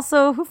 But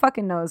also, who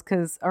fucking knows?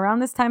 Because around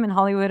this time in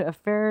Hollywood,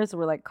 affairs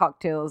were like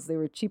cocktails. They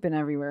were cheap and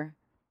everywhere.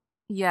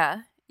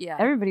 Yeah. Yeah.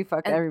 Everybody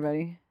fucked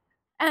everybody.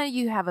 And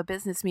you have a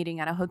business meeting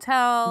at a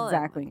hotel.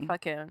 Exactly. And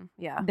fucking,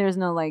 yeah. There's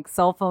no like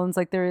cell phones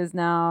like there is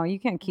now. You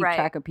can't keep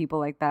track of people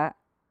like that.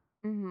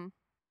 Mm-hmm.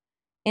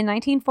 In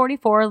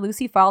 1944,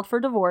 Lucy filed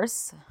for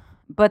divorce,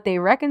 but they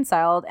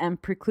reconciled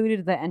and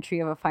precluded the entry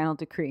of a final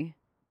decree.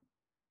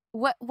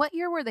 What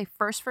year were they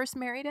first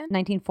married in?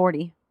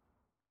 1940.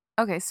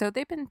 Okay, so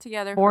they've been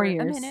together 4 for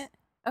years. a minute.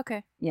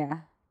 Okay.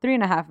 Yeah.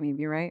 3.5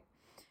 maybe, right?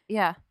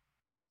 Yeah.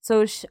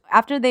 So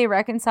after they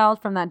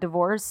reconciled from that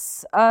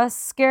divorce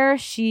scare,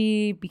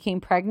 she became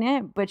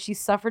pregnant, but she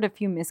suffered a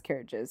few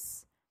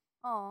miscarriages.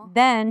 Oh.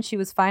 Then she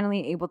was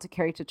finally able to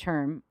carry to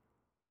term.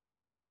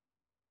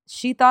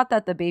 She thought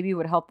that the baby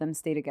would help them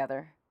stay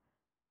together.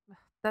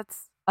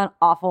 That's an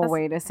awful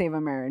way to save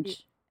a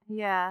marriage.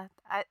 Yeah.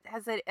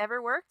 Has it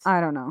ever worked? I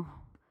don't know.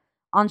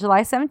 On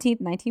July 17th,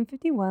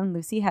 1951,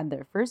 Lucy had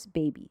their first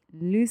baby,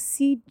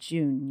 Lucy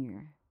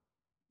Jr.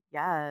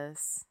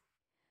 Yes.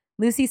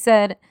 Lucy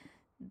said,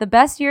 "The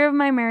best year of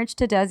my marriage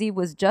to Desi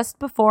was just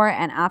before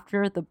and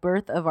after the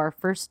birth of our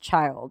first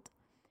child.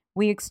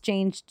 We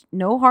exchanged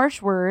no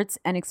harsh words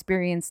and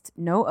experienced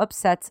no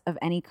upsets of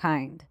any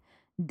kind.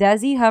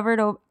 Desi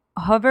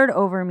hovered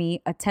over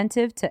me,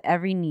 attentive to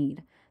every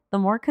need. The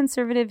more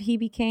conservative he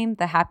became,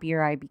 the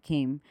happier I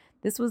became.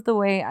 This was the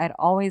way I'd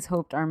always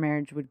hoped our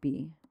marriage would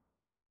be."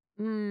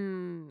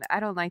 I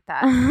don't like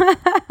that.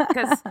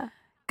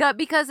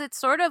 Because it's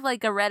sort of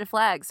like a red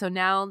flag. So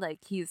now like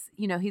he's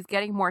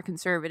getting more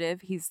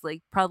conservative. He's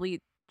like probably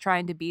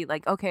trying to be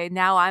like, okay,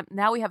 now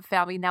we have a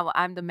family. Now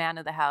I'm the man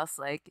of the house.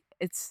 Like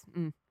it's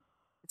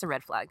a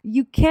red flag.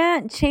 You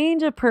can't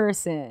change a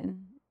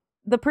person.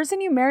 The person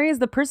you marry is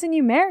the person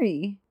you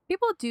marry.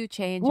 People do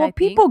change. Well, I think.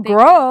 people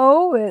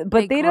grow,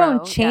 but they don't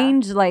grow,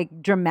 change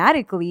like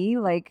dramatically.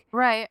 Like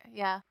right,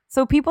 yeah.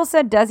 So people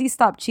said Desi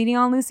stopped cheating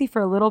on Lucy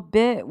for a little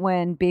bit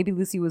when baby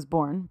Lucy was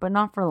born, but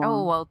not for long.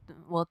 Oh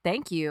well,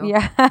 thank you.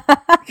 Yeah,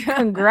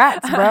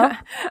 congrats, bro.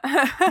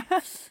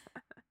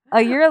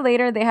 A year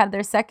later, they had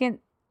their second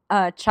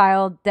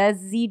child,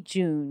 Desi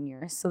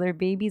Jr. So their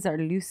babies are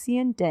Lucy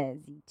and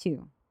Desi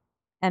too,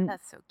 and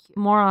that's so cute.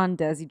 More on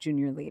Desi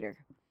Jr. later.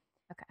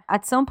 Okay.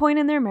 At some point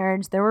in their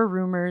marriage, there were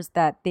rumors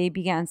that they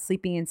began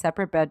sleeping in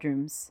separate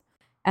bedrooms.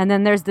 And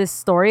then there's this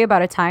story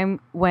about a time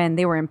when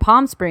they were in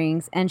Palm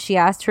Springs and she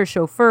asked her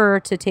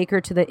chauffeur to take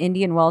her to the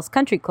Indian Wells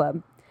Country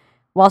Club.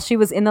 While she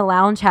was in the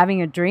lounge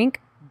having a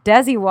drink,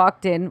 Desi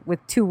walked in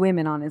with 2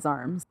 women on his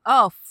arms.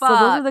 Oh, fuck. So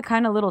those are the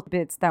kind of little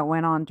bits that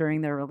went on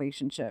during their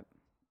relationship.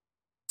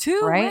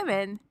 2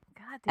 women?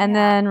 God damn. And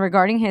then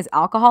regarding his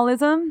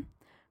alcoholism,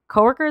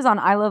 coworkers on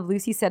I Love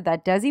Lucy said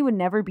that Desi would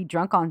never be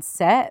drunk on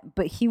set,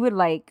 but he would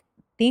like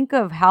think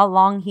of how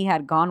long he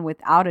had gone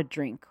without a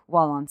drink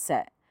while on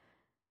set.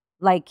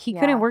 Like he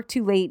couldn't work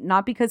too late,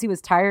 not because he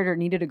was tired or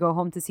needed to go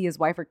home to see his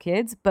wife or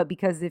kids, but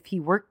because if he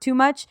worked too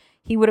much,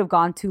 he would have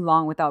gone too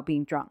long without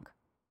being drunk.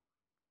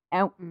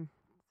 And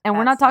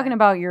we're not talking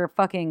about your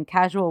fucking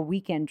casual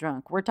weekend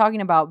drunk. We're talking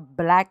about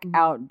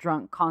blackout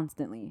drunk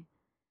constantly.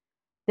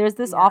 There's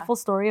this awful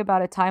story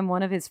about a time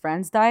one of his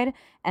friends died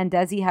and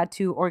Desi had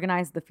to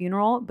organize the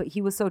funeral, but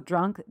he was so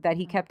drunk that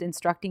he kept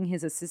instructing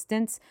his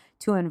assistants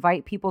to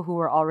invite people who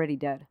were already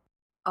dead.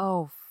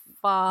 Oh,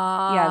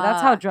 fuck. Yeah,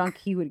 that's how drunk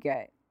he would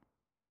get.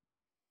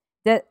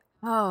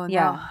 Oh, no.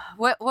 Yeah.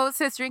 What was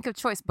his drink of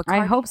choice? Bacardi?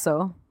 I hope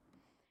so.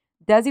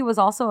 Desi was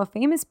also a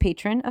famous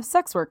patron of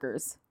sex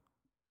workers.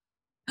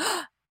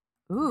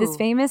 Ooh, this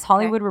famous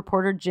Hollywood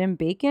reporter, Jim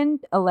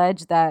Bacon,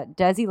 alleged that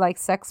Desi liked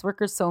sex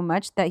workers so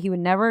much that he would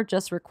never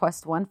just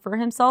request one for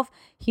himself.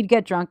 He'd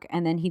get drunk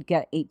and then he'd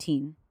get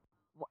 18.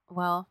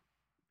 Well,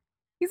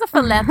 he's a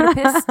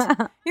philanthropist.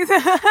 he's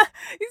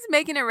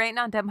making it rain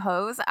on them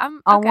hoes.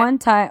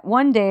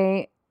 One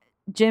day,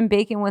 Jim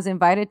Bacon was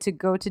invited to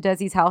go to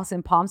Desi's house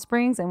in Palm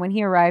Springs, and when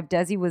he arrived,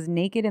 Desi was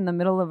naked in the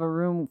middle of a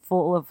room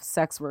full of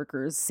sex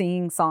workers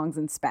singing songs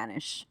in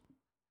Spanish.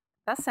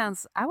 That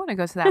sounds... I want to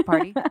go to that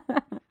party.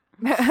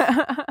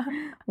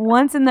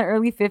 Once in the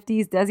early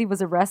 50s, Desi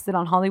was arrested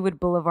on Hollywood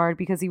Boulevard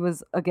because he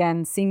was,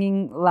 again,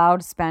 singing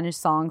loud Spanish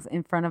songs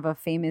in front of a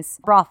famous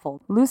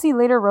brothel. Lucy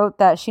later wrote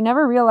that she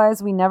never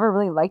realized we never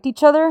really liked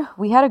each other.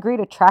 We had a great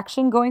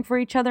attraction going for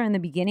each other in the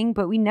beginning,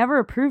 but we never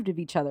approved of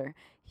each other.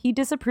 He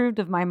disapproved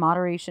of my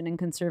moderation and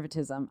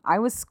conservatism. I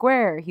was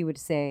square, he would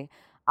say.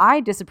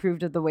 I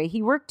disapproved of the way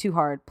he worked too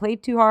hard,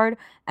 played too hard,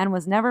 and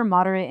was never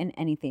moderate in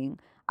anything.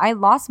 I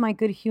lost my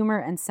good humor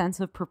and sense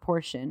of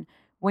proportion.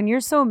 When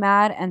you're so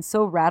mad and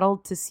so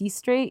rattled to see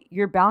straight,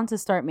 you're bound to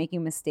start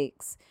making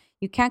mistakes.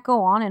 You can't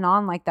go on and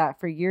on like that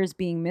for years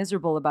being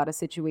miserable about a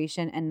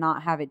situation and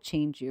not have it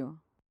change you.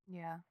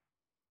 Yeah.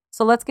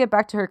 So let's get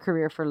back to her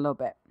career for a little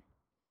bit.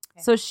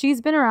 Okay. So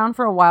she's been around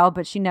for a while,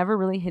 but she never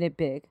really hit it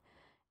big.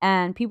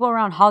 And people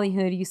around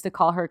Hollywood used to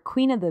call her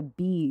Queen of the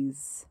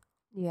Bees.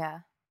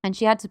 Yeah. And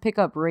she had to pick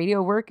up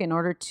radio work in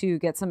order to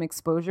get some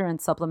exposure and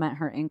supplement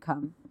her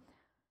income.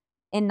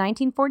 In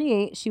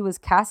 1948, she was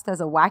cast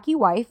as a wacky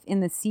wife in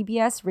the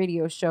CBS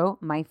radio show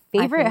My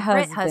Favorite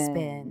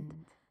Husband.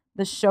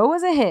 The show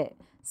was a hit,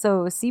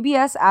 so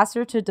CBS asked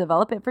her to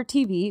develop it for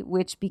TV,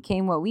 which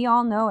became what we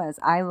all know as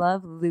I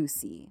Love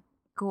Lucy.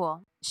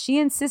 Cool. She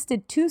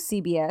insisted to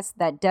CBS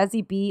that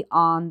Desi be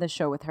on the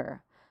show with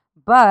her.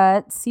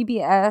 But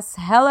CBS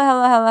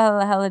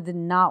hella did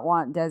not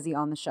want Desi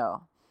on the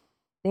show.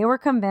 They were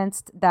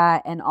convinced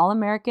that an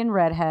all-American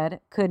redhead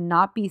could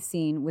not be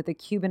seen with a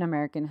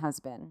Cuban-American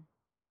husband.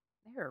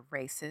 They were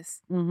racist.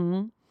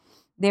 Mm-hmm.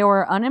 They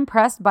were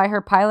unimpressed by her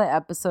pilot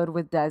episode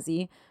with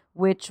Desi,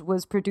 which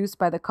was produced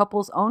by the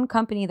couple's own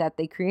company that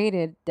they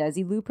created,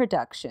 Desilu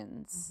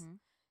Productions.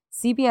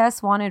 Mm-hmm.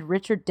 CBS wanted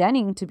Richard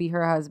Denning to be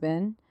her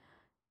husband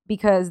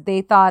because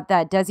they thought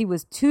that Desi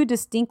was too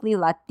distinctly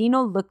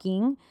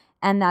Latino-looking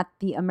and that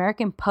the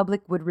American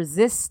public would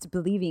resist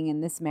believing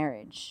in this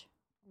marriage.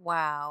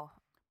 Wow.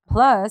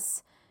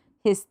 Plus,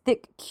 his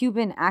thick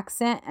Cuban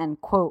accent and,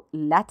 quote,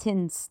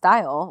 Latin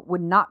style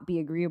would not be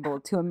agreeable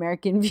to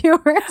American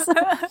viewers.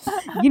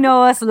 You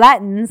know us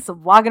Latins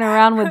walking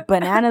around with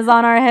bananas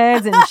on our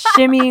heads and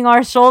shimmying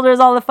our shoulders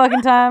all the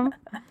fucking time.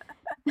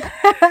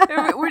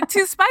 We're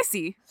too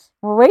spicy.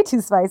 We're way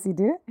too spicy,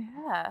 dude.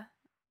 Yeah.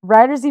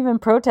 Writers even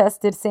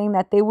protested, saying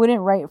that they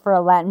wouldn't write for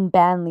a Latin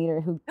band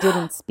leader who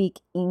didn't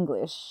speak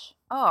English.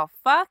 Oh,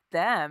 fuck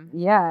them.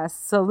 Yeah,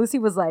 so Lucy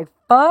was like,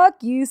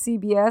 fuck you,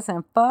 CBS,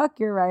 and fuck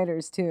your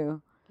writers,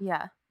 too.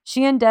 Yeah.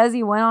 She and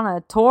Desi went on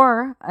a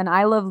tour, an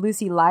I Love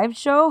Lucy live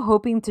show,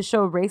 hoping to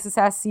show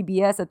racist-ass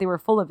CBS that they were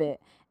full of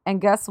it.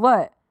 And guess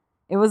what?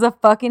 It was a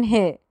fucking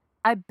hit.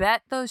 I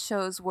bet those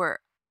shows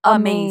were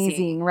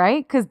amazing,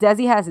 right? Because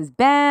Desi has his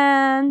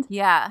band.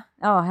 Yeah.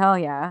 Oh, hell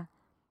yeah.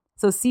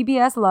 So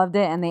CBS loved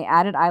it, and they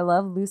added I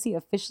Love Lucy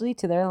officially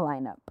to their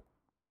lineup.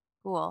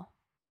 Cool.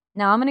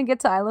 Now, I'm going to get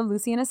to I Love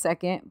Lucy in a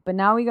second, but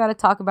now we got to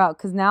talk about,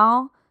 because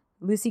now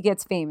Lucy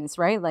gets famous,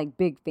 right? Like,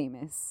 big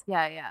famous.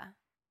 Yeah.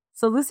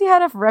 So Lucy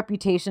had a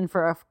reputation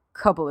for a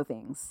couple of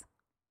things.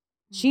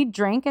 She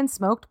drank and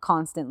smoked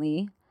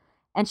constantly,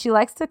 and she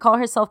likes to call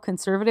herself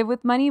conservative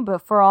with money,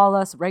 but for all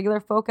us regular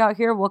folk out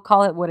here, we'll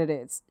call it what it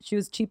is. She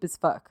was cheap as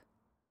fuck.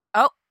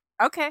 Oh,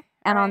 okay.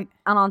 And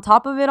on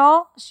top of it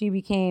all, she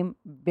became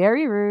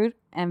very rude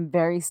and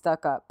very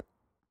stuck up.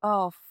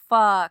 Oh,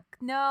 fuck.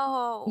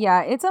 No.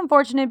 Yeah, it's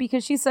unfortunate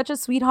because she's such a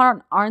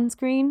sweetheart on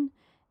screen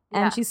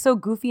and she's so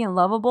goofy and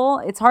lovable.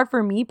 It's hard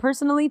for me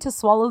personally to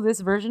swallow this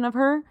version of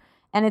her,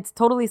 and it's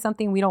totally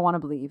something we don't want to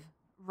believe.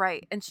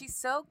 Right. And she's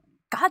so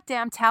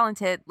goddamn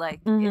talented. Like,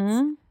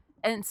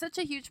 it's such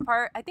a huge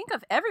part, I think,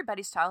 of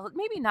everybody's childhood.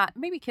 Maybe not.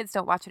 Maybe kids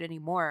don't watch it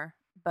anymore,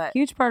 but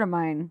huge part of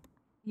mine.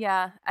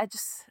 Yeah,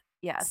 this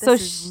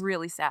is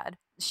really sad.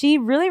 She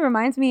really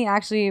reminds me,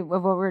 actually, of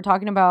what we were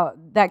talking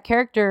about, that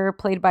character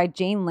played by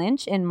Jane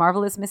Lynch in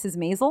Marvelous Mrs.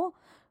 Maisel,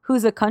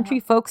 who's a country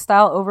folk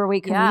style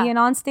overweight comedian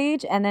on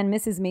stage, and then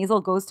Mrs.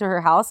 Maisel goes to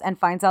her house and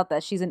finds out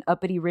that she's an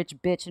uppity rich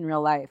bitch in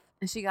real life.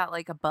 And she got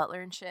like a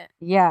butler and shit.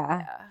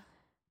 Yeah.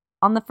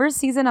 On the first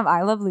season of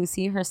I Love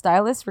Lucy, her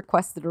stylist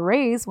requested a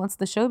raise once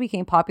the show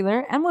became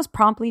popular and was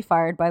promptly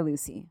fired by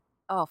Lucy.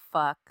 Oh,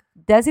 fuck.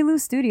 Desilu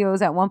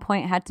Studios at one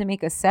point had to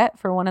make a set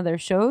for one of their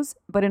shows,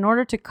 but in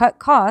order to cut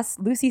costs,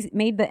 Lucy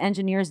made the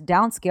engineers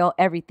downscale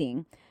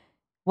everything.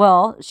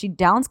 Well, she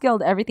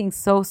downscaled everything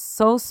so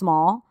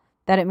small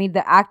that it made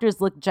the actors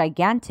look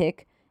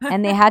gigantic,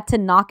 and they had to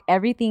knock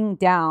everything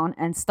down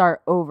and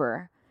start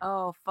over.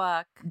 Oh,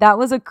 fuck. That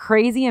was a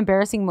crazy,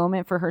 embarrassing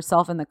moment for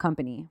herself and the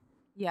company.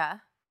 Yeah.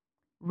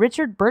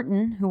 Richard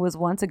Burton, who was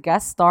once a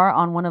guest star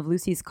on one of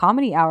Lucy's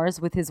comedy hours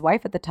with his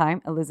wife at the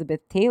time,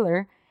 Elizabeth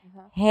Taylor,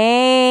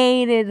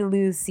 hated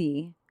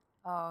Lucy.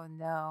 Oh,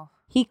 no.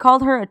 He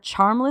called her a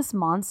charmless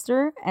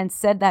monster and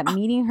said that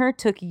meeting her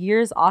took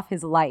years off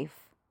his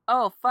life.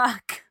 Oh,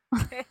 fuck.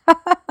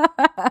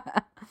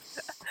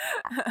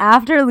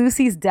 After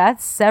Lucy's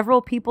death,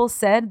 several people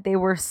said they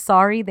were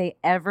sorry they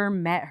ever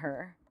met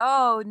her.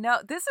 Oh, no.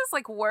 This is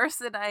like worse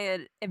than I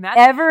had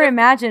imagined.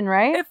 Imagine,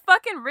 right? If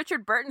fucking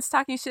Richard Burton's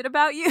talking shit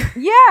about you.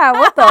 Yeah,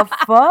 what the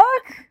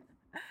fuck?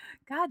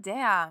 God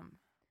damn.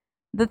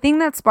 The thing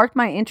that sparked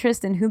my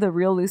interest in who the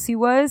real Lucy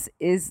was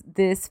is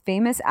this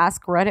famous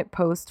Ask Reddit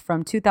post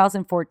from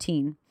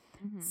 2014.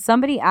 Mm-hmm.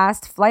 Somebody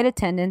asked flight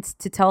attendants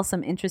to tell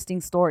some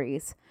interesting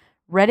stories.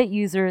 Reddit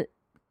user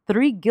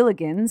 3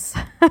 Gilligans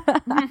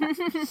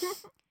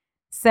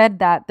said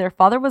that their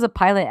father was a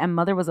pilot and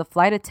mother was a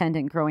flight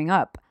attendant growing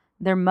up.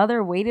 Their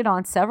mother waited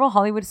on several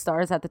Hollywood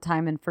stars at the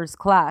time in first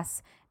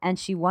class, and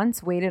she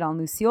once waited on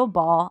Lucille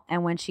Ball,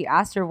 and when she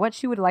asked her what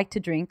she would like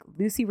to drink,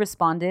 Lucy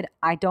responded,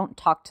 "I don't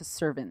talk to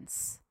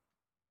servants."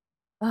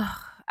 Ugh,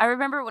 I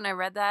remember when I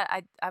read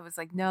that, I was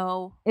like,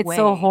 no It's way.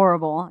 so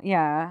horrible.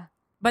 Yeah.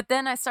 But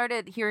then I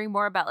started hearing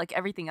more about like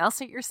everything else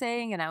that you're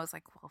saying, and I was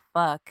like, well,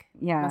 fuck.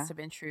 Yeah. Must have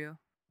been true.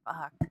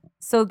 Fuck.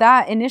 So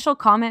that initial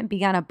comment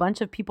began a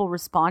bunch of people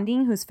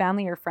responding whose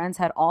family or friends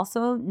had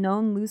also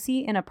known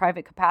Lucy in a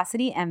private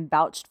capacity and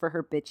vouched for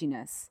her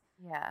bitchiness.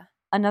 Yeah.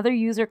 Another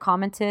user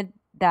commented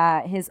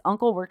that his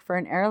uncle worked for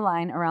an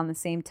airline around the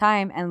same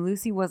time and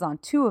Lucy was on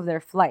 2 of their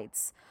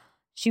flights.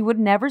 She would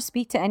never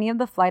speak to any of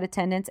the flight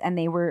attendants and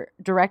they were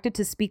directed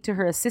to speak to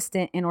her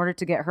assistant in order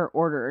to get her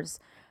orders.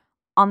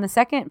 On the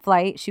second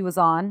flight she was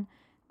on,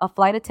 a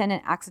flight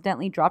attendant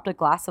accidentally dropped a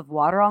glass of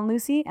water on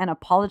Lucy and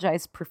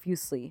apologized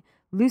profusely.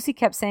 Lucy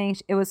kept saying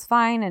it was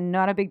fine and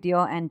not a big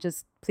deal and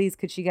just, please,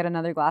 could she get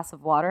another glass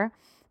of water?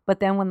 But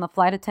then when the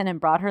flight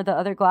attendant brought her the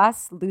other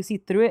glass, Lucy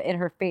threw it in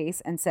her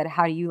face and said,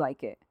 "How do you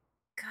like it?"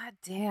 God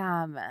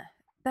damn.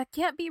 That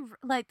can't be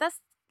like, that's.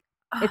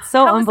 It's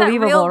so how is that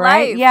unbelievable, real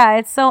right? life? Yeah,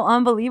 it's so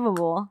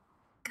unbelievable.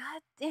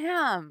 God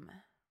damn.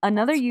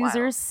 Another That's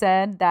user wild.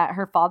 said that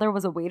her father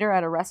was a waiter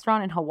at a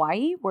restaurant in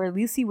Hawaii where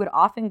Lucy would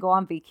often go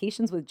on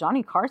vacations with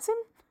Johnny Carson.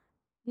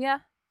 Yeah.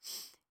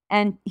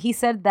 And he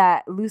said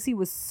that Lucy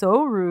was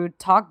so rude,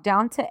 talked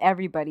down to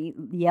everybody,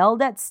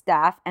 yelled at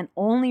staff, and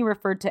only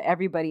referred to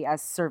everybody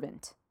as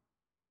servant.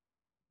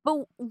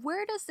 But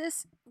where does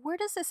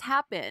this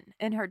happen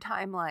in her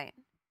timeline?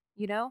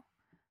 You know?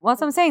 Well,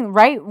 that's what I'm saying.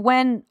 Right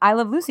when I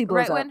Love Lucy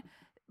blows up.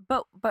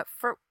 But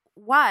for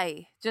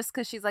why? Just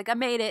because she's like, I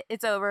made it.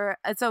 It's over.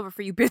 It's over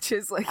for you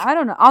bitches. Like, I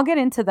don't know. I'll get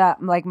into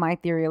that, like my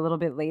theory a little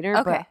bit later.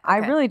 Okay, But I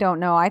okay. really don't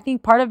know. I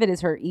think part of it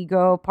is her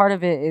ego. Part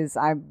of it is,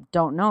 I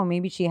don't know.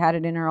 Maybe she had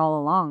it in her all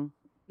along.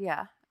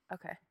 yeah.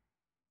 Okay.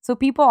 So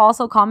people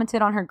also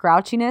commented on her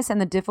grouchiness and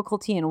the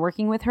difficulty in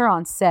working with her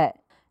on set.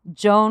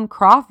 Joan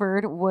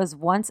Crawford was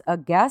once a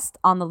guest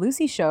on the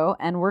Lucy show,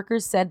 and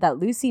workers said that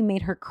Lucy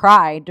made her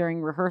cry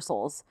during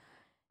rehearsals.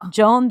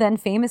 Joan then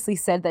famously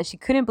said that she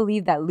couldn't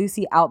believe that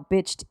Lucy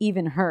outbitched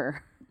even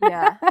her.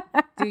 Yeah.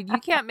 Dude, you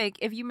can't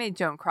if you made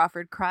Joan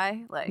Crawford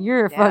cry, like,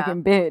 You're a damn.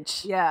 fucking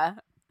bitch. Yeah.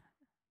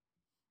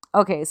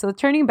 Okay, so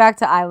turning back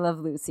to I Love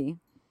Lucy.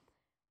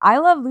 I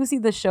Love Lucy,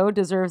 the show,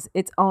 deserves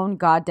its own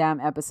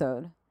goddamn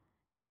episode.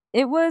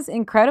 It was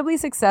incredibly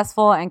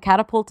successful and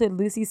catapulted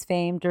Lucy's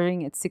fame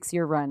during its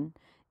 6-year run.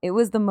 It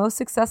was the most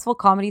successful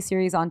comedy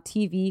series on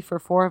TV for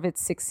 4 of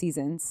its 6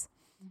 seasons.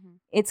 Mm-hmm.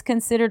 It's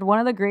considered one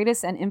of the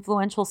greatest and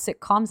influential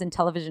sitcoms in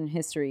television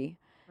history.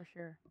 For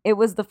sure. It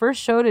was the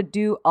first show to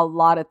do a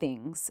lot of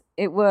things.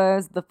 It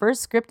was the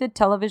first scripted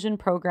television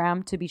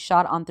program to be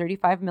shot on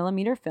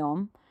 35mm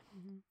film,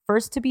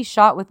 first to be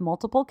shot with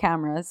multiple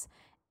cameras,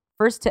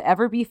 first to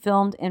ever be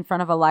filmed in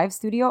front of a live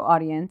studio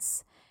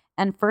audience,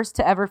 and first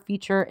to ever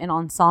feature an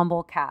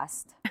ensemble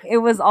cast. It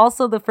was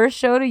also the first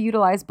show to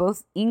utilize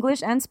both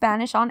English and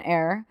Spanish on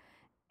air,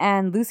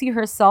 and Lucy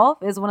herself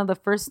is one of the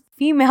first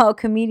female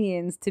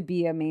comedians to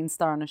be a main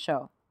star on a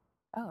show.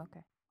 Oh,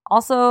 okay.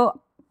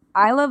 Also,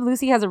 I Love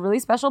Lucy has a really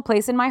special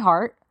place in my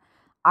heart.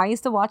 I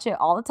used to watch it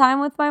all the time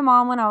with my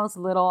mom when I was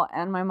little,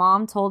 and my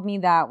mom told me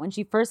that when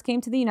she first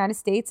came to the United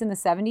States in the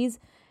 70s,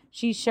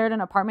 she shared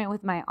an apartment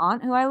with my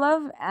aunt who I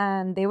love,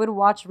 and they would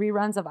watch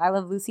reruns of I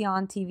Love Lucy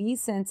on TV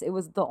since it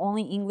was the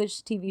only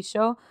English TV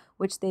show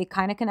which they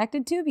kind of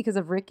connected to because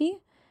of Ricky.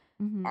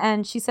 Mm-hmm.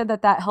 And she said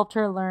that helped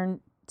her learn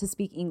to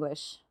speak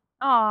English.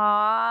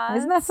 Aww.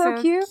 Isn't that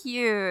so cute?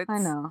 Cute. I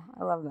know.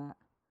 I love that.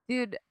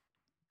 Dude,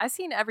 I've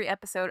seen every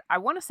episode, I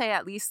want to say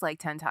at least like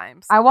 10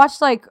 times. I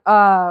watched like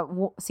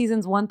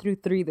seasons 1 through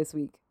 3 this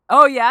week.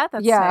 Oh, yeah?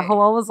 That's Yeah, sick.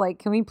 Joel was like,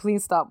 "Can we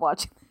please stop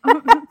watching?"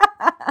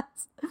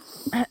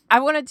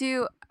 I'm gonna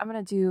do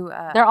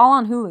They're all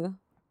on Hulu.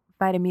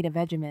 Vitamita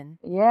Vegemin.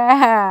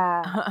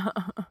 Yeah.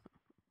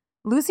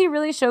 Lucy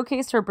really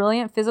showcased her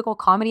brilliant physical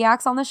comedy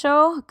acts on the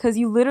show because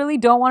you literally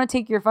don't want to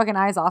take your fucking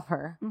eyes off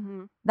her.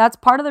 Mm-hmm. That's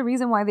part of the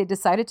reason why they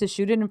decided to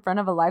shoot it in front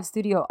of a live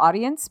studio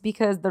audience,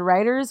 because the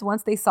writers,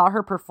 once they saw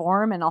her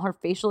perform and all her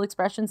facial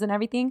expressions and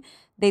everything,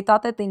 they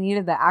thought that they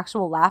needed the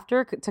actual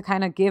laughter to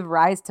kind of give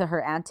rise to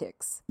her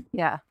antics.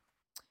 Yeah.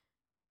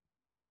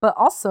 But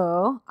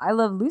also, I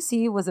Love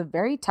Lucy was a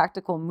very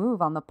tactical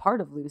move on the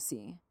part of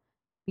Lucy,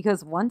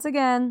 because once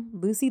again,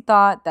 Lucy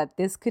thought that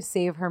this could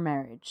save her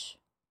marriage.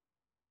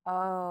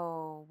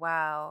 Oh,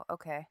 wow.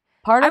 Okay.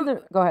 Part of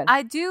the go ahead.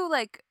 I do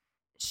like.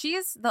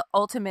 She's the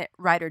ultimate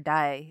ride or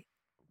die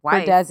For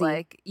wife. Desi.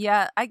 Like,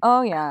 yeah,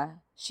 Oh yeah.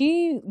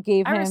 She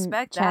gave I him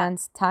respect that.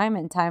 chance time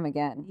and time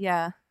again.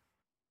 Yeah.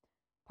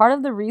 Part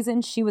of the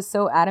reason she was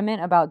so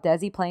adamant about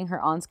Desi playing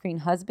her on-screen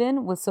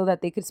husband was so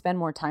that they could spend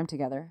more time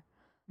together.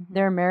 Mhm.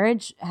 Their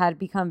marriage had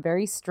become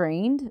very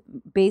strained,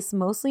 based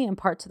mostly in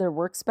part to their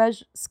work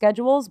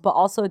schedules, but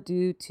also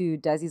due to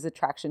Desi's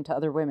attraction to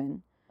other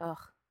women. Ugh.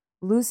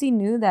 Lucy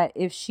knew that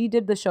if she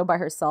did the show by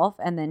herself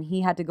and then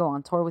he had to go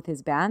on tour with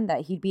his band,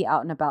 that he'd be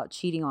out and about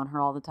cheating on her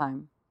all the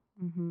time.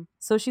 Mm-hmm.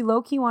 So she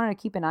low-key wanted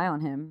to keep an eye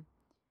on him.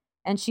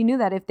 And she knew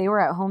that if they were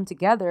at home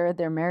together,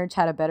 their marriage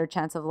had a better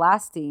chance of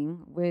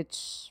lasting,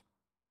 which,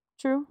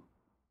 true.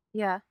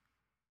 Yeah.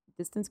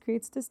 Distance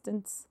creates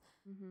distance.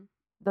 Mm-hmm.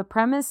 The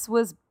premise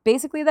was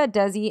basically that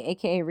Desi,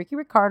 aka Ricky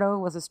Ricardo,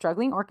 was a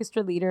struggling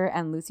orchestra leader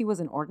and Lucy was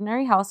an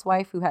ordinary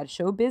housewife who had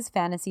showbiz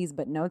fantasies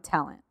but no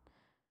talent.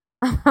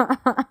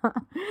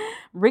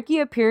 Ricky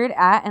appeared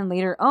at and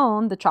later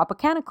owned the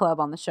Tropicana Club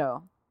on the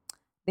show.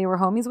 They were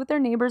homies with their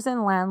neighbors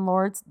and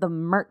landlords, the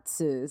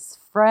Mertzes,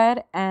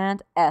 Fred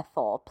and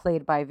Ethel,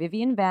 played by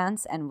Vivian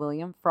Vance and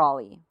William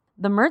Frawley.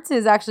 The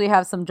Mertzes actually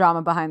have some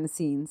drama behind the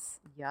scenes.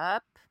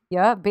 Yup.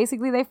 Yeah,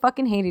 basically they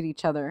fucking hated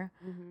each other.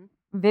 Mm-hmm.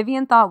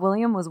 Vivian thought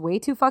William was way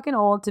too fucking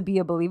old to be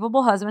a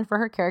believable husband for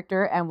her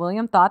character, and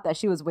William thought that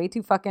she was way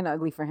too fucking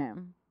ugly for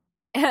him.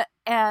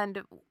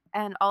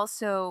 and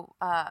also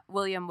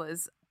William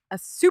was a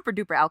super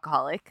duper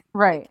alcoholic.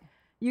 Right.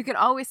 You can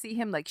always see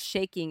him like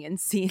shaking in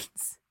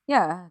scenes.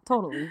 Yeah,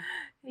 totally.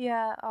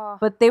 Yeah. Oh.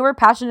 But they were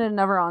passionate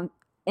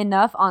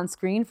enough on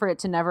screen for it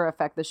to never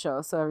affect the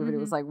show, so everybody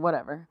was like,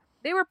 whatever.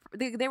 They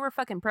were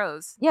fucking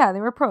pros. Yeah,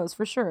 they were pros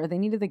for sure. They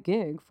needed the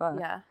gig. Fuck.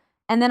 Yeah.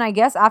 And then I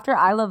guess after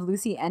I Love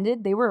Lucy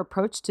ended, they were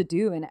approached to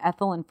do an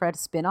Ethel and Fred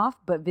spinoff,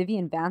 but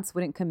Vivian Vance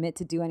wouldn't commit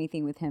to do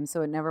anything with him,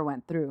 so it never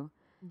went through.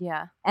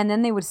 Yeah. And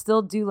then they would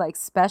still do like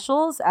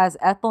specials as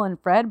Ethel and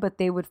Fred, but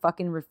they would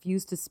fucking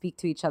refuse to speak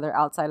to each other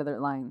outside of their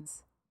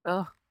lines.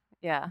 Oh,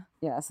 yeah.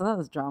 Yeah, so that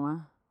was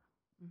drama.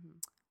 Mm-hmm.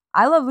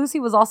 I Love Lucy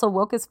was also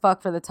woke as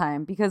fuck for the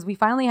time because we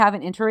finally have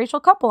an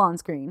interracial couple on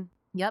screen.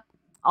 Yep.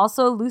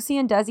 Also, Lucy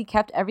and Desi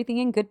kept everything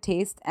in good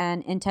taste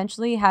and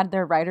intentionally had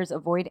their writers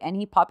avoid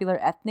any popular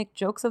ethnic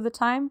jokes of the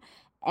time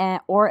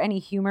or any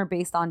humor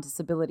based on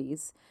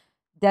disabilities.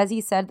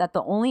 Desi said that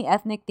the only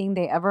ethnic thing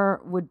they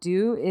ever would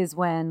do is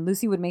when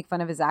Lucy would make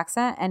fun of his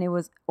accent, and it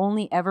was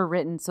only ever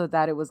written so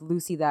that it was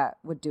Lucy that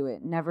would do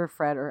it, never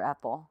Fred or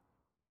Ethel.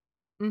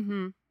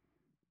 Mm-hmm.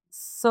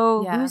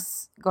 So, Yeah.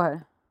 Go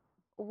ahead.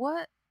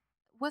 What?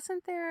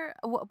 Wasn't there...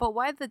 But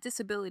why the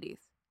disabilities?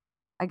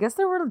 I guess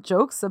there were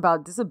jokes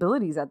about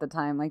disabilities at the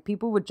time. Like,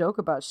 people would joke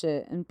about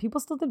shit, and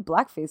people still did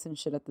blackface and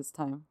shit at this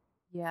time.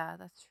 Yeah,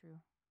 that's true.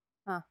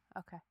 Huh,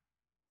 okay.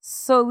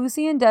 So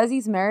Lucy and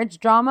Desi's marriage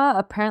drama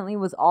apparently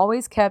was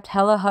always kept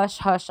hella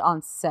hush-hush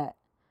on set.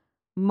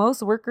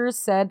 Most workers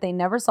said they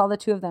never saw the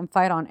two of them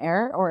fight on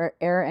air or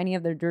air any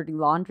of their dirty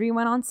laundry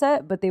when on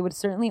set, but they would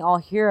certainly all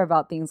hear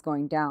about things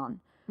going down.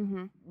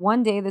 Mm-hmm.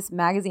 One day, this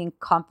magazine,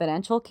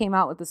 Confidential, came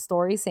out with a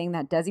story saying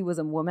that Desi was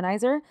a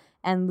womanizer,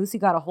 and Lucy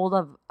got a hold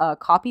of a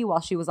copy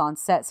while she was on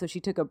set, so she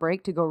took a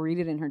break to go read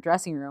it in her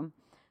dressing room.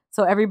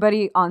 So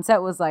everybody on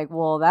set was like,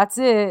 well, that's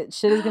it.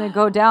 Shit is going to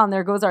go down.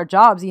 There goes our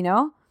jobs, you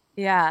know?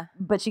 Yeah.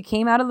 But she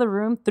came out of the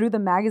room, threw the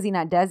magazine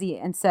at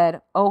Desi, and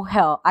said, oh,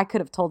 hell, I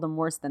could have told them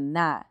worse than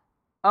that.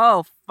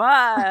 Oh,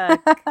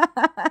 fuck.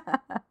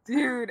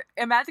 Dude,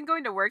 imagine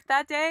going to work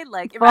that day.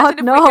 Like,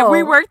 imagine if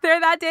we worked there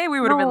that day,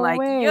 we would have been like,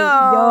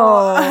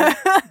 yo,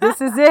 this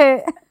is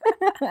it.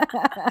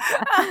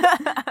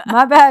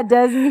 My bad,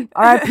 Desi.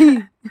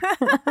 R.I.P.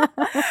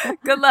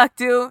 Good luck,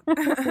 dude.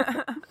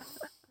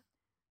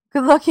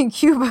 Good luck in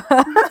Cuba.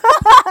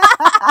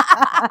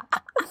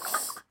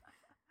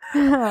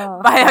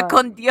 Vaya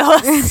con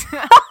Dios.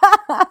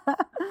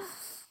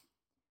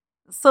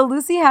 So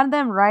Lucy had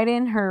them write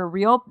in her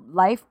real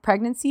life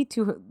pregnancy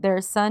to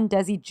their son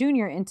Desi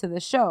Jr. into the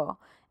show.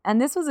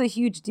 And this was a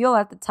huge deal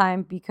at the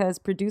time because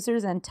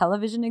producers and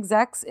television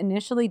execs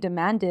initially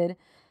demanded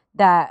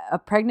that a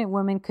pregnant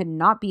woman could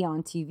not be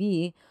on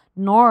TV,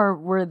 nor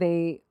were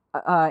they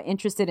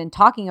interested in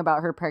talking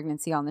about her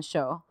pregnancy on the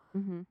show.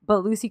 Mm-hmm.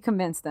 But Lucy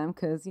convinced them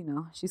because, you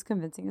know, she's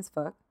convincing as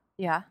fuck.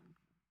 Yeah.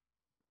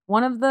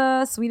 One of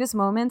the sweetest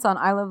moments on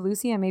I Love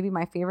Lucy, and maybe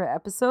my favorite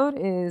episode,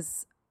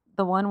 is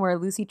the one where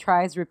Lucy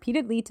tries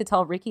repeatedly to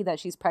tell Ricky that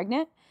she's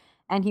pregnant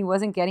and he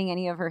wasn't getting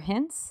any of her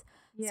hints.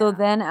 Yeah. So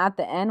then at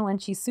the end, when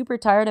she's super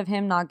tired of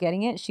him not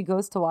getting it, she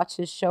goes to watch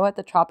his show at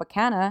the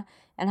Tropicana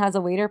and has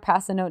a waiter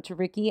pass a note to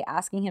Ricky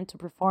asking him to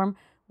perform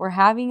 "We're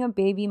Having a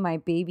Baby, My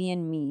Baby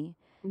and Me."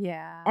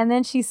 Yeah. And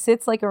then she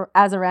sits like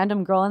as a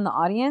random girl in the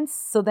audience.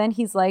 So then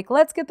he's like,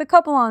 let's get the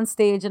couple on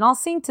stage and I'll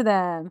sing to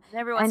them. And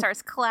everyone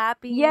starts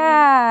clapping.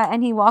 Yeah.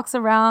 And he walks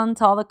around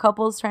to all the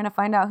couples trying to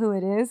find out who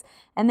it is.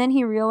 And then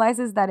he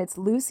realizes that it's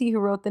Lucy who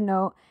wrote the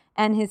note.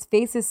 And his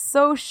face is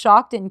so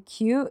shocked and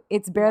cute.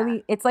 It's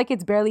like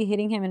it's barely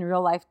hitting him in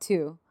real life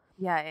too.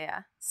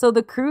 Yeah. So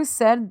the crew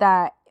said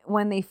that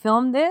when they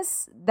filmed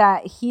this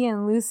that he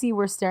and Lucy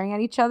were staring at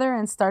each other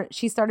and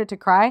she started to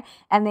cry,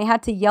 and they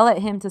had to yell at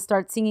him to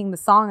start singing the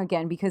song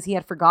again because he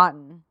had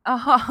forgotten.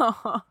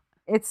 Oh,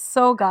 it's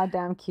so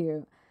goddamn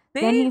cute.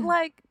 they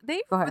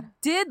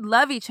did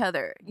love each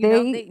other.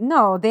 They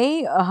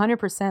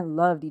 100%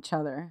 loved each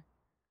other.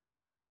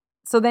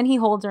 So then he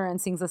holds her and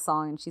sings a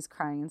song and she's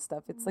crying and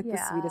stuff. It's like the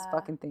sweetest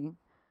fucking thing.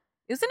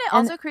 Isn't it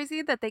also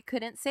crazy that they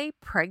couldn't say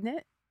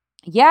pregnant?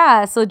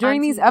 Yeah, so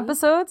during these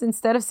episodes,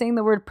 instead of saying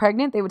the word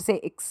pregnant, they would say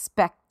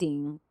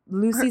expecting.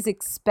 Lucy's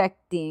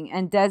expecting,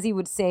 and Desi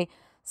would say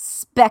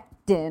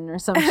spectin or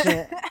some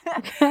shit.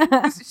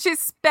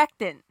 She's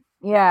spectin'.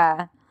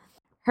 Yeah.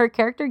 Her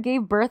character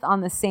gave birth on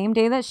the same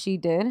day that she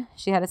did.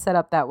 She had it set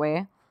up that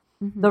way.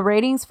 Mm-hmm. The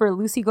ratings for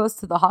Lucy Goes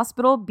to the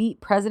Hospital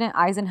beat President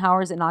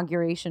Eisenhower's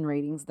inauguration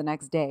ratings the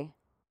next day.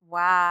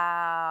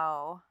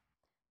 Wow.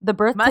 The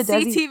birth to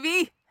Desi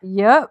TV.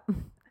 Yep.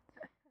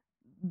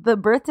 The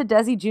birth to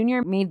Desi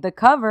Jr. made the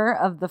cover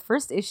of the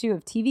first issue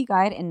of TV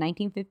Guide in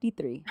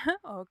 1953.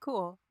 Oh,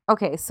 cool.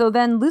 Okay, so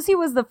then Lucy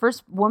was the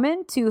first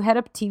woman to head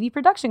up TV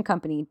production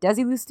company,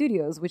 Desilu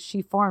Studios, which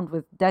she formed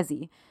with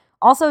Desi.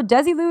 Also,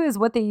 Desilu is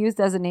what they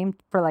used as a name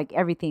for like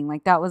everything.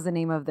 Like that was the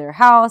name of their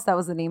house, that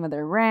was the name of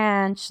their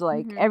ranch.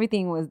 Like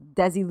everything was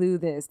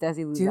Desilu this,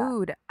 Desilu that.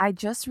 Dude, I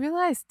just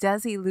realized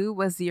Desilu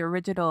was the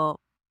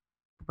original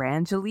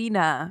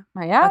Brangelina.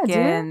 Yeah,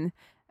 fucking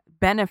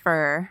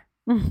Benifer.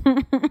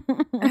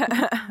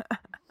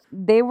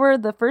 They were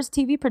the first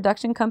TV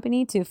production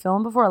company to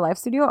film before a live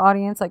studio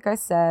audience, like I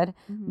said.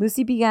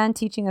 Lucy began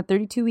teaching a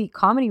 32-week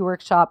comedy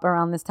workshop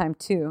around this time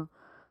too.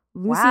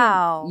 Lucy,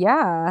 wow.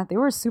 Yeah, they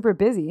were super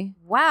busy.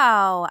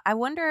 Wow. I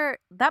wonder,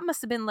 that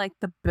must have been like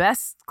the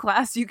best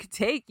class you could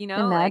take, you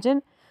know? Imagine.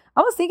 Like,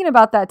 I was thinking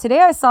about that. Today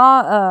I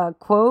saw a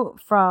quote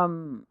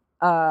from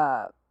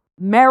Meryl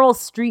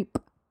Streep.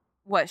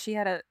 What, she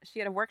had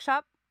a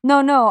workshop?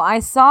 No.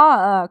 I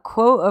saw a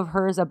quote of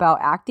hers about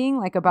acting,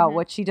 like about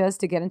what she does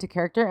to get into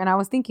character. And I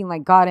was thinking,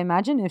 like, God,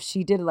 imagine if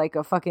she did like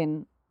a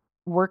fucking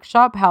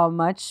workshop, how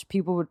much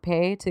people would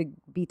pay to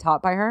be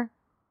taught by her.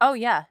 Oh,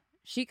 yeah.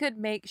 She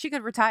could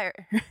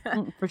retire.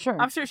 For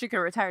sure. I'm sure she could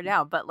retire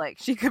now, but like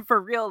she could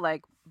for real,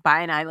 like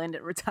buy an island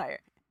and retire.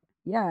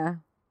 Yeah.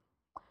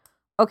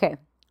 Okay.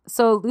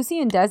 So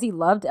Lucy and Desi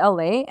loved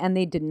LA and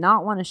they did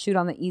not want to shoot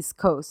on the East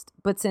Coast.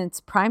 But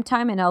since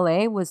primetime in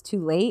LA was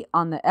too late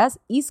on the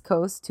East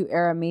Coast to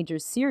air a major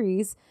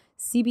series,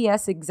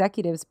 CBS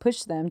executives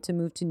pushed them to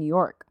move to New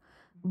York.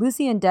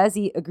 Lucy and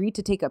Desi agreed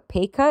to take a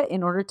pay cut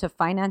in order to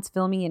finance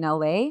filming in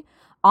LA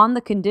on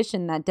the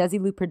condition that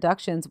Desilu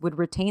Productions would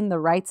retain the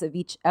rights of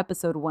each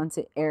episode once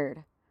it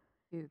aired.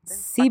 Dude,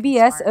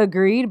 CBS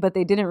agreed, but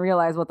they didn't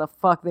realize what the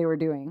fuck they were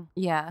doing.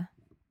 Yeah.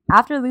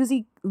 After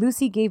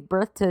Lucy gave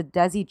birth to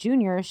Desi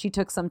Jr., she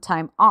took some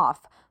time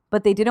off,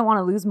 but they didn't want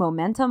to lose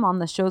momentum on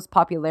the show's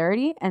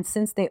popularity, and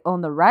since they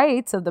own the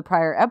rights of the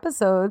prior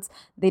episodes,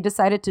 they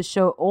decided to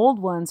show old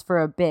ones for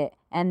a bit,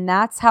 and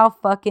that's how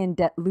fucking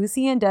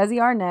Lucy and Desi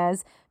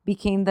Arnaz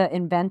became the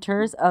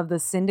inventors of the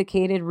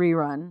syndicated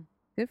rerun.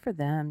 Good for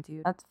them,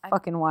 dude. That's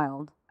fucking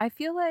wild. I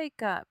feel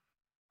like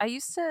I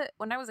used to,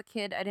 when I was a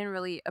kid, I didn't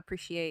really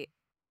appreciate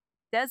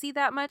Desi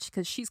that much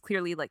because she's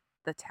clearly like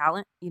the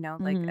talent, you know,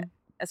 like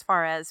as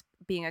far as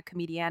being a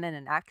comedian and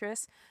an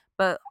actress.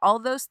 But all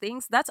those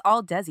things, that's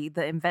all Desi.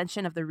 The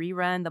invention of the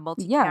rerun, the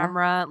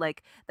multi-camera,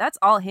 like that's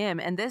all him.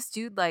 And this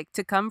dude, like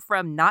to come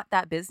from not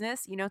that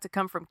business, you know, to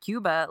come from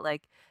Cuba,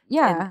 like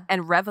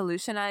and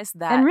revolutionize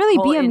that and really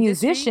whole be a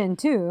industry. Musician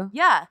too.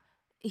 Yeah.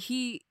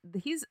 He's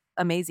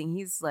amazing.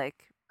 He's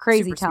like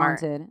crazy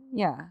talented. Smart.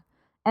 Yeah.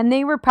 And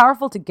they were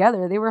powerful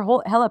together. They were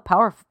hella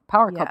power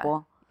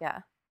couple. Yeah.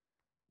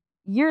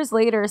 Years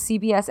later,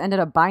 CBS ended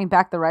up buying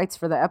back the rights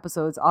for the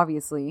episodes,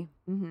 obviously.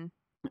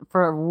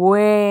 For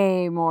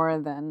way more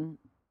than,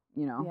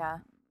 you know. Yeah.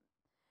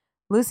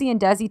 Lucy and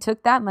Desi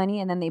took that money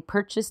and then they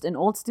purchased an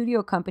old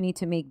studio company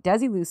to make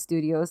Desilu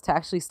Studios to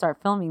actually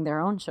start filming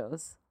their own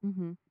shows.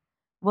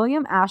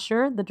 William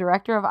Asher, the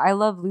director of I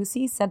Love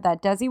Lucy, said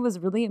that Desi was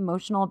really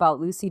emotional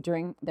about Lucy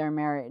during their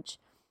marriage.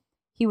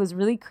 He was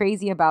really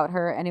crazy about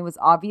her, and it was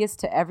obvious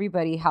to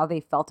everybody how they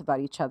felt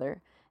about each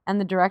other. And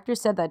the director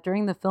said that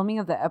during the filming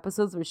of the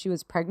episodes where she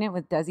was pregnant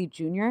with Desi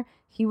Jr.,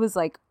 he was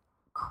like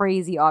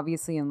crazy,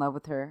 obviously in love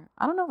with her.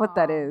 I don't know what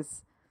that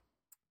is.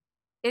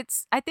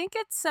 I think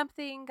it's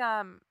something,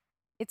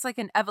 it's like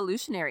an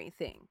evolutionary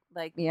thing.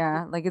 Like,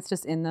 yeah, like it's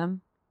just in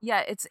them.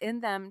 Yeah, it's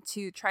in them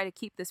to try to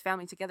keep this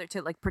family together,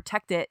 to like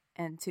protect it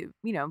and to,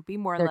 you know, be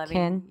more Their loving.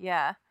 Kin.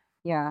 Yeah.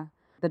 Yeah.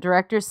 The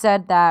director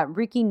said that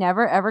Ricky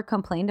never ever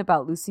complained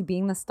about Lucy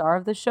being the star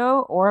of the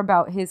show or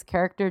about his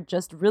character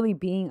just really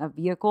being a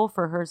vehicle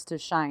for hers to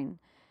shine.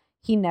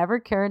 He never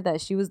cared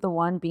that she was the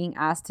one being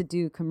asked to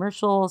do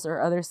commercials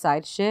or other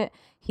side shit.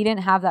 He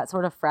didn't have that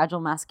sort of fragile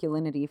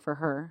masculinity for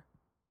her.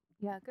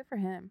 Yeah, good for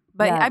him.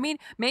 But yeah. I mean,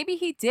 maybe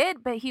he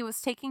did, but he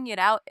was taking it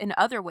out in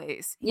other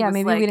ways.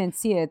 Maybe like, we didn't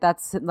see it.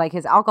 That's like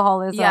his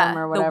alcoholism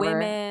or whatever. The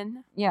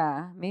women.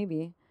 Yeah,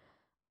 maybe.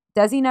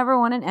 Desi never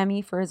won an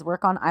Emmy for his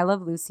work on I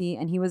Love Lucy,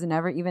 and he was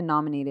never even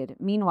nominated.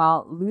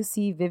 Meanwhile,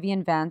 Lucy,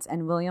 Vivian Vance,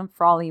 and William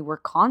Frawley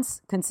were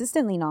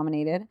consistently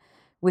nominated,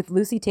 with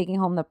Lucy taking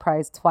home the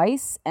prize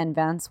twice and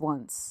Vance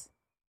once.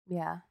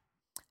 Yeah.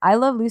 I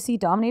Love Lucy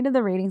dominated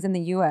the ratings in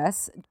the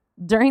U.S.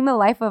 During the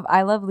life of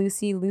I Love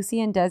Lucy, Lucy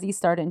and Desi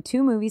starred in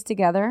 2 movies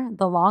together,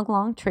 The Long,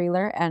 Long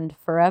Trailer and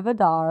Forever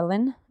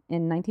Darlin'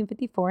 in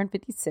 1954 and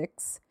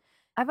 56.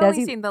 I've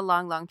only seen the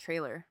Long, Long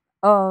Trailer.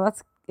 Oh,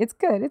 it's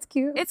good. It's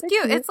cute. It's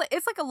cute.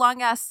 It's like a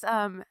long ass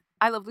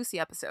I Love Lucy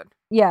episode.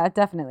 Yeah,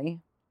 definitely.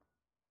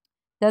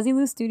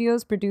 Desilu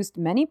Studios produced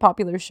many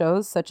popular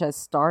shows such as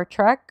Star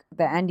Trek,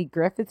 The Andy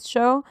Griffith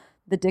Show,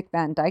 The Dick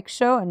Van Dyke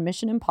Show, and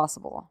Mission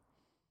Impossible.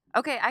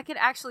 Okay, I could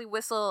actually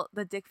whistle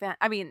not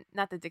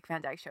the Dick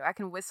Van Dyke Show. I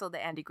can whistle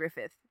the Andy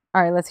Griffith.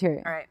 All right, let's hear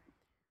it. All right.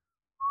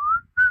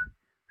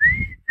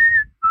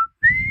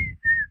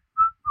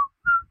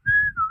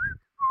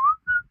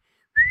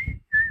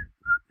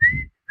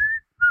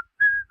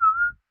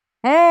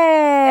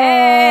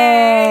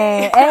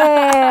 Hey!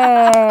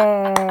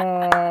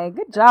 Hey!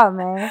 Good job,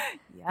 man.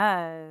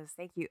 Yes,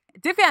 thank you.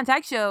 Dick Van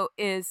Dyke Show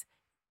is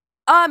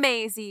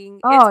amazing.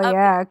 Oh,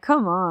 yeah,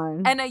 come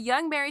on. And a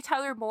young Mary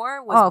Tyler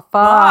Moore was fuck,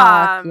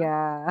 bomb.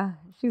 yeah.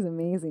 She's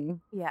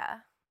amazing. Yeah.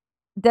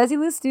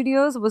 Desilu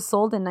Studios was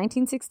sold in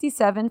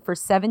 1967 for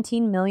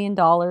 $17 million,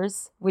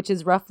 which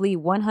is roughly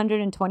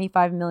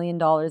 $125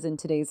 million in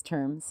today's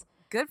terms.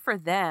 Good for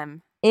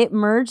them. It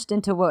merged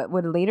into what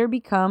would later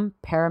become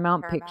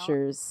Paramount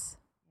Pictures.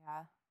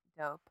 Yeah,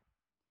 dope.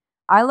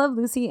 I Love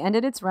Lucy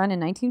ended its run in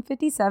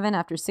 1957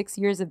 after 6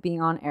 years of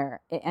being on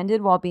air. It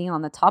ended while being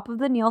on the top of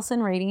the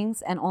Nielsen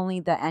ratings, and only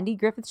The Andy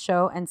Griffith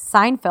Show and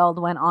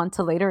Seinfeld went on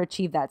to later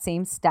achieve that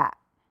same stat.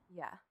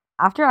 Yeah.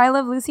 After I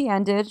Love Lucy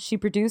ended, she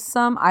produced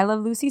some I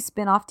Love Lucy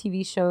spin-off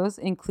TV shows,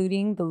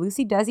 including the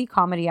Lucy Desi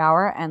Comedy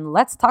Hour and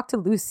Let's Talk to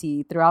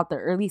Lucy throughout the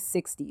early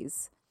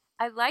 60s.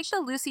 I like the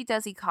Lucy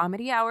Desi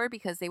Comedy Hour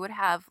because they would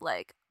have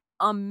like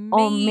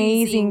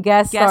amazing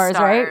guest stars,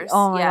 right?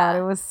 Oh my God,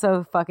 it was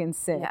so fucking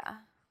sick. Yeah.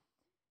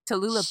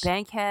 Tallulah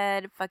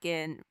Bankhead,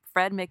 fucking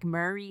Fred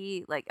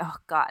McMurray. Like, oh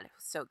God, it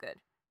was so good.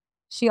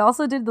 She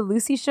also did The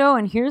Lucy Show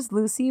and Here's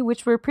Lucy,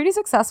 which were pretty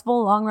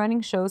successful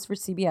long-running shows for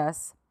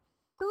CBS.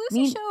 The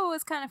Lucy Show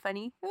was kind of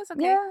funny. It was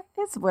okay. Yeah,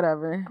 it's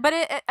whatever.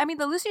 But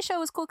the Lucy Show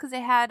was cool because they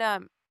had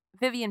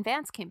Vivian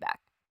Vance came back.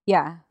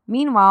 Yeah.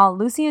 Meanwhile,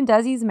 Lucy and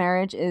Desi's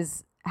marriage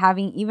is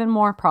having even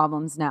more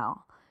problems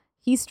now.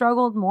 He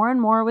struggled more and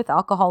more with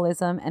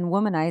alcoholism and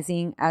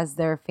womanizing as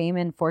their fame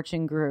and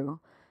fortune grew.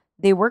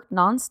 They worked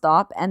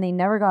nonstop and they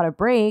never got a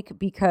break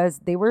because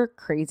they were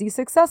crazy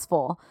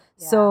successful.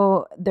 Yeah.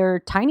 So their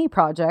tiny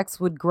projects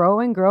would grow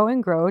and grow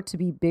and grow to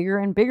be bigger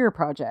and bigger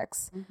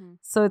projects. Mm-hmm.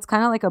 So it's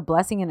kind of like a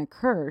blessing and a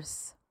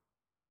curse.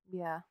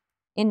 Yeah.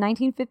 In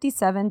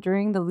 1957,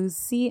 during the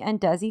Lucy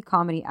and Desi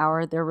Comedy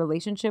Hour, their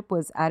relationship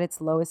was at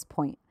its lowest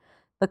point.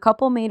 The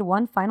couple made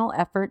one final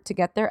effort to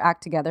get their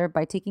act together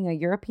by taking a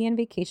European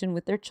vacation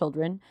with their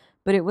children,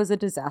 but it was a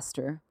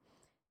disaster.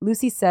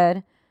 Lucy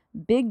said,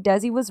 "Big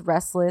Desi was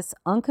restless,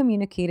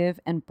 uncommunicative,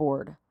 and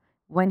bored.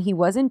 When he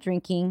wasn't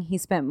drinking, he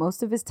spent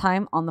most of his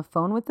time on the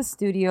phone with the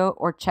studio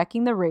or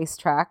checking the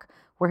racetrack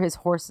where his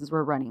horses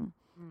were running.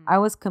 I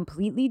was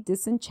completely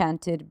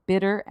disenchanted,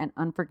 bitter, and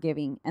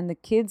unforgiving, and the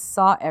kids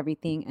saw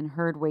everything and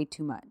heard way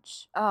too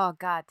much." Oh,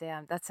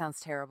 goddamn. That sounds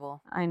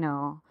terrible. I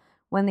know.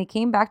 When they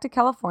came back to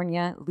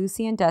California,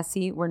 Lucy and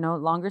Desi were no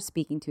longer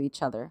speaking to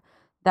each other.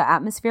 The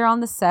atmosphere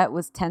on the set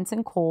was tense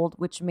and cold,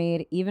 which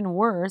made even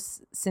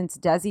worse since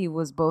Desi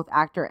was both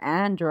actor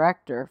and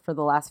director for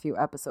the last few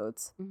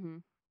episodes. Mm-hmm.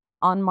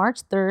 On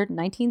March 3rd,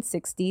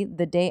 1960,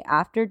 the day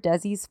after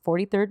Desi's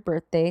 43rd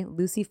birthday,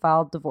 Lucy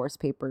filed divorce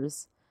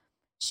papers.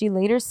 She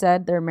later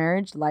said their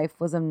marriage life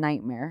was a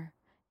nightmare.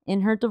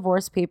 In her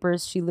divorce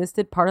papers, she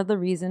listed part of the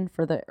reason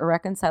for the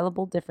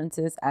irreconcilable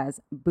differences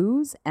as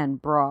booze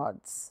and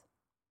broads.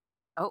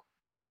 Oh,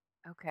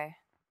 okay.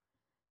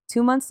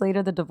 2 months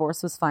later, the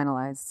divorce was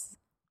finalized.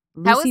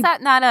 How is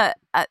that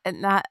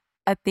not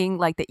a thing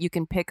like that you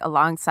can pick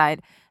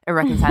alongside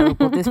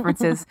irreconcilable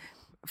differences?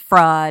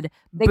 Fraud.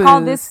 They booze,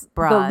 call this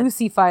broad. the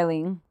Lucy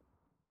filing.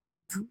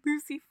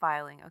 Lucy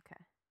filing.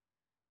 Okay.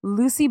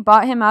 Lucy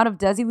bought him out of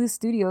Desilu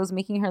Studios,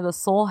 making her the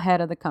sole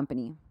head of the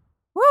company.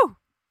 Woo!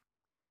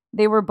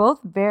 They were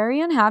both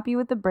very unhappy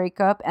with the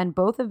breakup and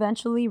both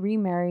eventually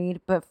remarried,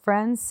 but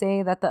friends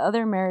say that the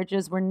other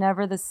marriages were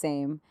never the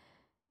same.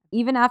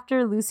 Even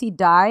after Lucy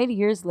died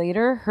years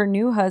later, her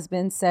new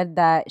husband said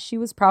that she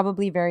was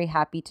probably very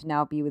happy to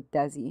now be with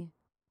Desi.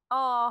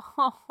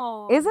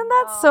 Oh, isn't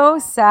that so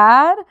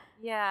sad?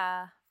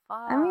 Yeah.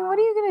 I mean, what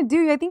are you going to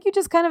do? I think you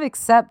just kind of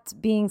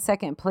accept being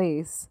second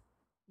place.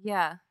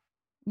 Yeah.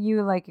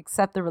 You like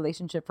accept the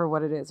relationship for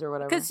what it is or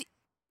whatever. Because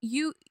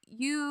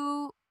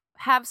you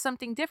have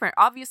something different.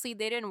 Obviously,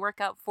 they didn't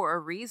work out for a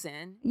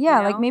reason. Yeah,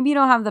 you know? like maybe you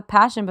don't have the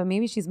passion, but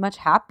maybe she's much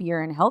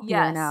happier and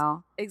healthier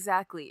now.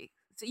 Exactly.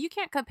 So you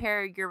can't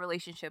compare your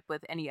relationship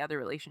with any other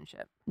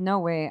relationship. No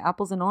way.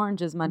 Apples and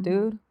oranges, my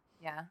dude.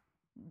 Yeah.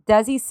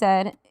 Desi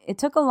said, "It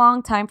took a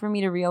long time for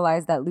me to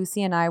realize that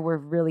Lucy and I were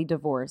really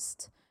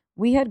divorced.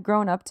 We had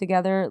grown up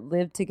together,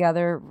 lived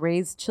together,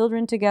 raised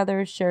children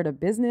together, shared a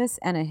business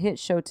and a hit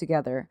show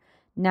together.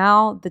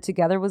 Now the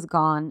together was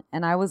gone,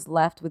 and I was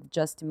left with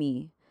just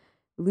me.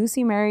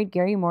 Lucy married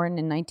Gary Morton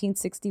in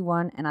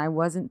 1961, and I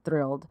wasn't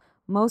thrilled.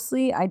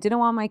 Mostly, I didn't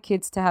want my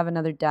kids to have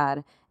another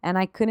dad, and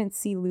I couldn't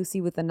see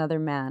Lucy with another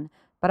man.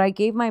 But I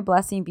gave my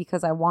blessing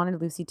because I wanted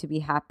Lucy to be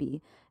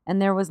happy,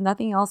 and there was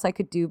nothing else I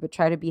could do but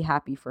try to be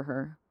happy for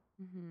her."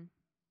 Mm-hmm.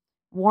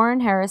 Warren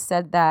Harris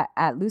said that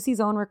at Lucy's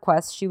own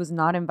request, she was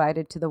not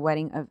invited to the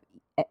wedding of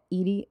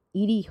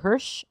Edie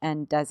Hirsch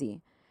and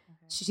Desi.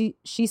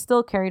 She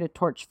still carried a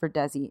torch for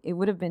Desi. It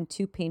would have been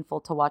too painful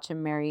to watch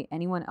him marry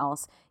anyone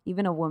else,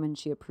 even a woman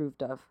she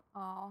approved of.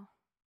 Oh.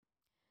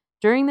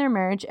 During their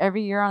marriage,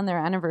 every year on their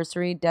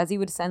anniversary, Desi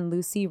would send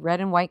Lucy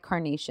red and white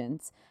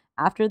carnations.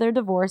 After their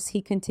divorce,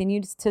 he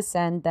continued to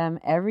send them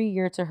every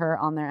year to her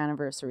on their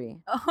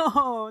anniversary.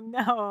 Oh,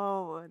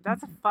 no.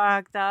 That's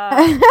fucked up.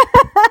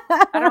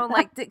 I don't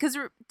like... Because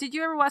did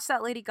you ever watch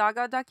that Lady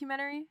Gaga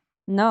documentary?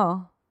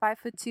 No.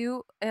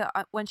 5'2",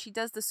 when she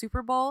does the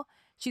Super Bowl,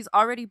 she's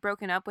already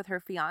broken up with her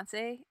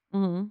fiance,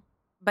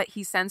 but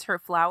he sends her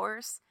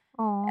flowers.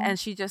 Aww. And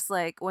she just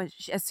like,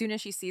 as soon as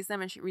she sees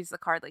them and she reads the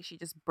card, like she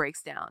just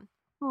breaks down.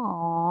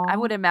 Aww. I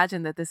would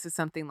imagine that this is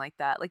something like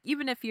that. Like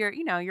even if you're,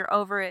 you're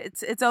over it,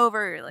 it's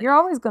over. Like, you're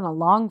always gonna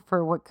long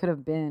for what could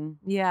have been.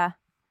 Yeah.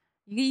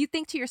 You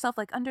think to yourself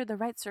like under the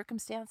right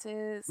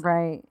circumstances,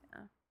 right?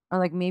 Yeah. Or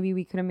like maybe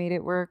we could have made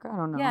it work. I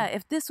don't know. Yeah,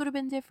 if this would have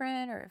been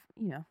different, or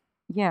if,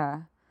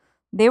 Yeah.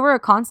 They were a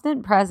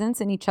constant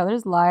presence in each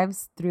other's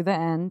lives through the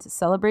end,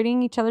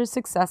 celebrating each other's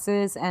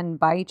successes and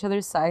by each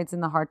other's sides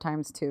in the hard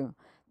times too.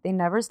 They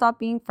never stopped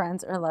being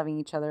friends or loving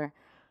each other.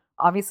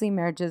 Obviously,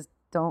 marriages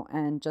don't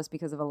end just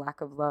because of a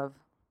lack of love.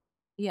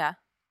 Yeah.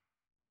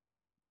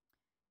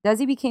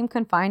 Desi became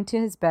confined to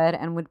his bed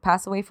and would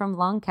pass away from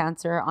lung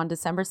cancer on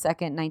December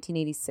 2nd,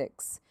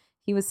 1986.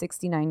 He was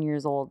 69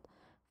 years old.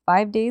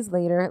 5 days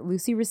later,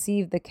 Lucy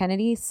received the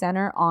Kennedy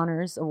Center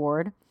Honors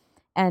Award,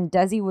 and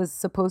Desi was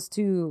supposed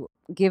to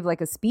give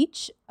like a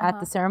speech at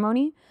the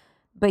ceremony,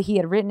 but he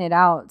had written it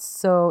out,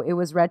 so it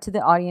was read to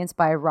the audience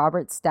by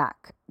Robert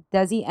Stack.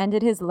 Desi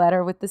ended his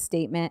letter with the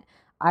statement,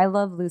 "I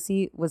love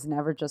Lucy was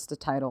never just a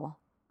title."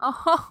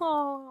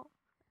 Oh.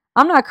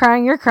 I'm not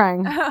crying, you're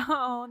crying.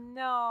 Oh,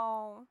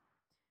 no.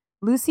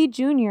 Lucy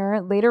Jr.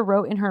 later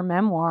wrote in her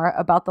memoir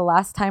about the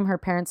last time her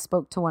parents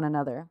spoke to one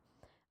another.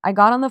 "I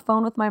got on the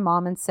phone with my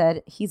mom and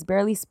said, he's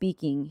barely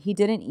speaking. He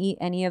didn't eat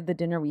any of the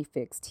dinner we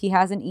fixed. He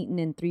hasn't eaten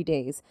in 3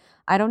 days.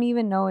 I don't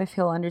even know if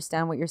he'll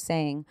understand what you're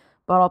saying,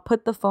 but I'll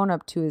put the phone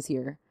up to his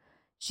ear."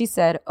 She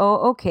said,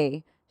 "Oh,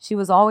 okay." She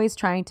was always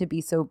trying to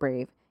be so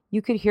brave.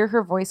 You could hear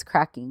her voice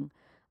cracking.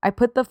 "I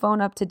put the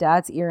phone up to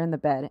Dad's ear in the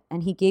bed,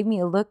 and he gave me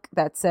a look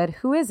that said,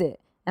 'Who is it?'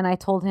 And I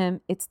told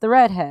him, 'It's the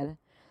redhead.'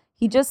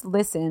 He just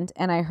listened,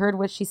 and I heard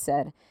what she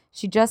said.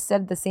 She just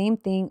said the same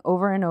thing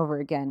over and over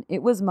again.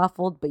 It was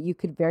muffled, but you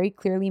could very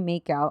clearly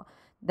make out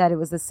that it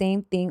was the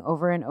same thing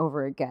over and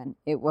over again.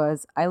 It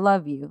was, 'I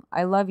love you.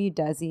 I love you,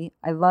 Desi.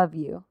 I love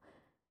you.'"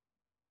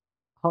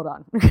 Hold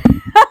on.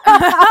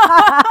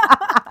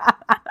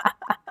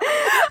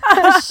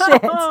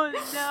 Shit. Oh,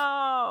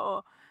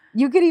 no.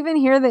 You could even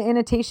hear the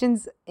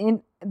intonations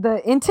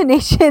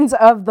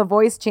of the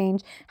voice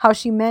change, how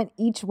she meant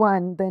each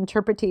one, the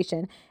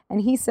interpretation.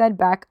 And he said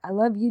back, "I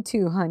love you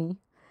too, honey."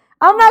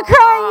 I'm not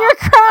crying, you're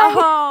crying.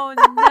 Oh,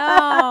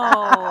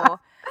 no.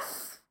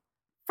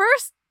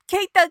 First,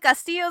 Kate Del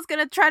Castillo's going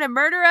to try to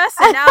murder us,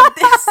 and now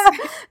this.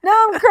 Now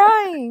I'm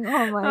crying.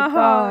 Oh, my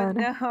God.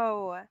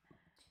 No.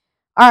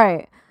 All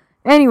right.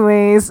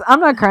 Anyways, I'm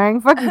not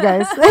crying. Fuck you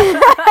guys.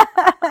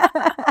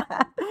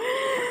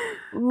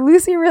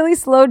 Lucy really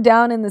slowed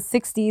down in the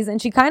 60s,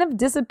 and she kind of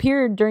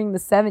disappeared during the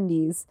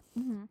 70s.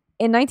 Mm-hmm.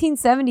 In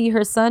 1970,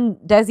 her son,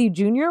 Desi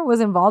Jr., was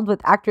involved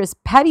with actress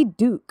Patty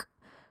Duke,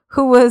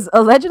 who was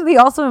allegedly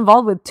also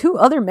involved with 2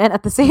 other men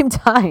at the same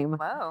time.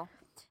 Wow.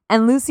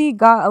 And Lucy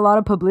got a lot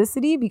of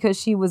publicity because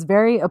she was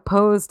very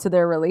opposed to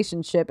their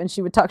relationship, and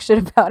she would talk shit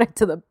about it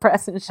to the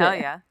press and shit. Hell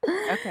yeah.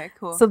 Okay,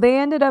 cool. So they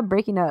ended up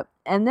breaking up.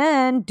 And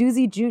then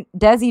Desi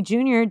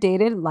Jr.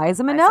 dated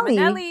Liza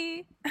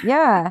Minnelli.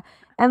 Yeah.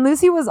 And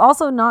Lucy was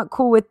also not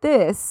cool with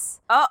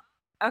this. Oh,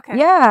 okay.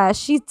 Yeah,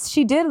 she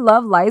did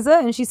love Liza,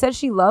 and she said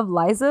she loved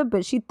Liza,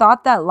 but she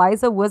thought that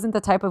Liza wasn't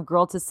the type of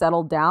girl to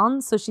settle down,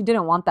 so she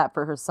didn't want that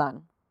for her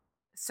son.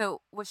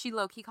 So was she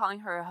low-key calling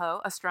her a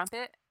hoe, a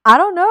strumpet? I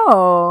don't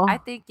know. I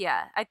think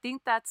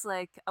that's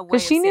like a way of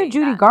because she knew saying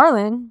Judy that.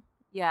 Garland.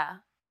 Yeah.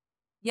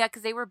 Yeah,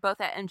 because they were both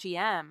at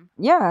MGM.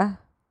 Yeah.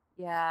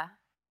 Yeah.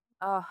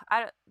 Oh,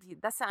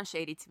 that sounds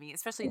shady to me,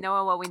 especially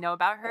knowing what we know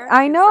about her.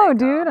 I know, like,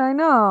 dude. I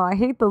know. I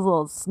hate those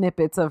little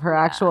snippets of her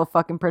actual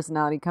fucking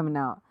personality coming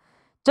out.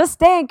 Just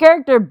stay in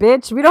character,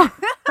 bitch. We don't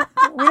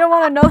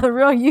want to know the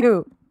real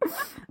you.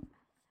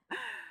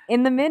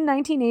 In the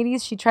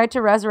mid-1980s, she tried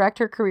to resurrect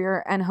her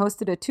career and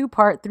hosted a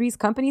 2-part Three's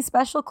Company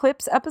special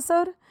clips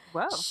episode.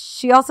 Whoa.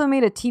 She also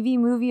made a TV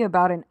movie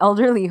about an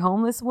elderly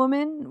homeless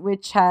woman,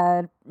 which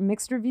had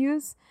mixed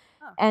reviews.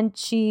 Oh. And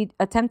she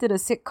attempted a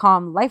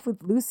sitcom, Life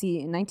with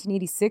Lucy, in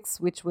 1986,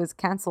 which was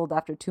canceled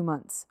after 2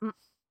 months.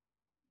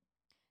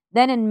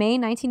 Then in May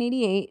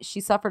 1988,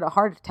 she suffered a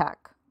heart attack.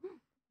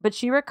 But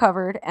she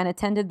recovered and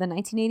attended the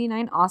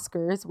 1989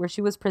 Oscars, where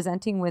she was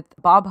presenting with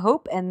Bob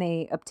Hope, and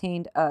they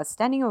obtained a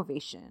standing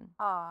ovation.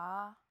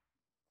 Aww.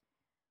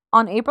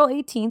 On April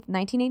 18th,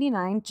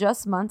 1989,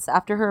 just months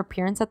after her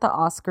appearance at the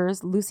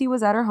Oscars, Lucy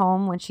was at her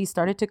home when she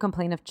started to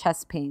complain of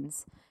chest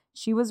pains.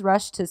 She was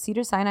rushed to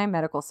Cedars-Sinai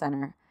Medical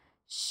Center.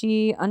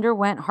 She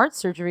underwent heart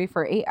surgery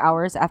for 8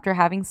 hours after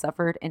having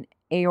suffered an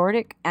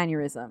aortic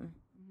aneurysm.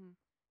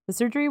 The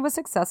surgery was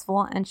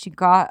successful, and she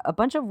got a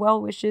bunch of well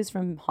wishes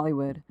from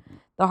Hollywood.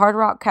 The Hard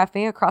Rock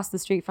Cafe across the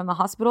street from the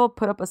hospital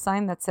put up a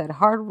sign that said,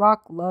 "Hard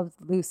Rock loves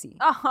Lucy."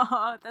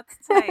 Oh, that's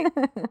tight.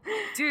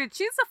 Dude,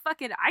 she's a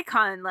fucking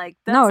icon. Like,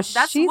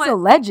 that's she's what a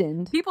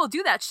legend. people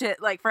do that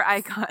shit, like, for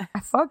icon.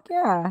 Fuck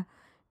yeah.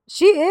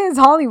 She is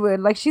Hollywood.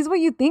 Like, she's what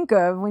you think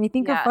of. When you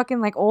think of Yeah.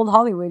 fucking, like, old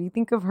Hollywood, you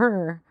think of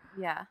her.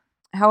 Yeah.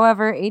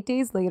 However, 8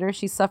 days later,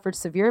 she suffered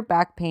severe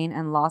back pain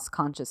and lost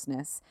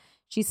consciousness.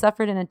 She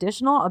suffered an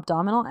additional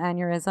abdominal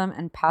aneurysm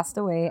and passed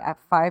away at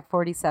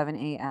 5:47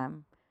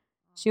 a.m.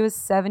 She was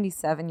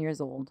 77 years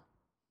old.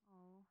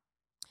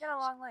 She had a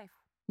long life.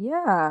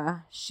 Yeah.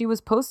 She was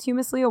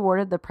posthumously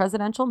awarded the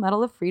Presidential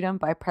Medal of Freedom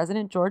by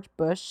President George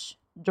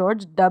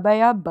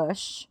W.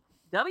 Bush.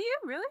 W?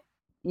 Really?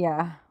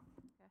 Yeah.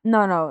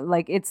 No,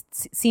 like, it's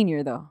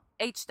senior, though.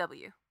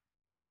 HW.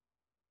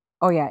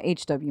 Oh, yeah,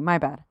 HW. My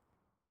bad.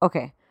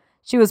 Okay.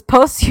 She was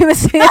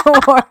posthumously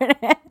awarded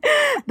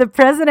the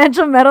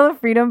Presidential Medal of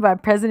Freedom by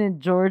President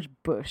George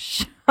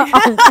Bush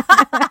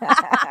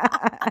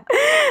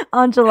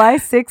on July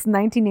 6,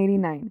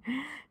 1989.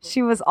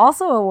 She was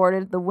also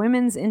awarded the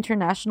Women's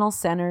International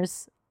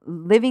Center's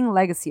Living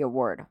Legacy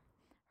Award.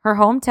 Her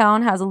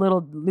hometown has a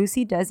little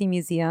Lucy Desi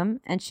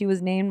museum, and she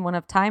was named one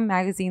of Time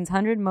magazine's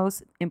 100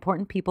 most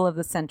important people of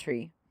the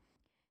century.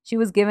 She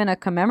was given a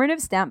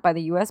commemorative stamp by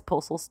the U.S.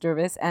 Postal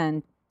Service,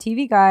 and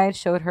TV Guide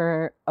showed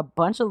her a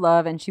bunch of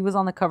love, and she was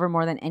on the cover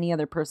more than any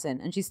other person,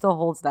 and she still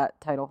holds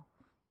that title.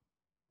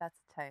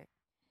 That's tight.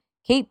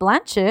 Kate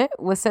Blanchett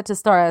was set to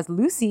star as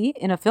Lucy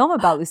in a film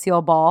about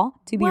Lucille Ball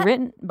to be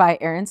written by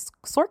Aaron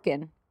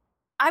Sorkin.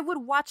 I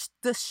would watch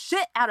the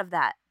shit out of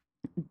that.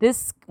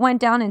 This went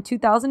down in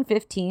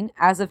 2015.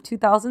 As of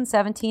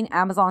 2017,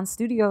 Amazon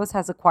Studios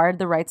has acquired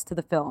the rights to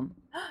the film.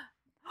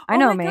 I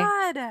know, May. Oh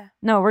my God.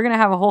 No, we're going to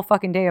have a whole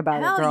fucking day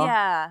about Hell it, girl.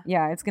 yeah.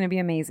 Yeah, it's going to be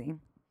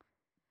amazing.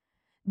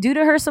 Due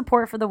to her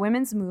support for the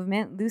women's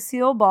movement,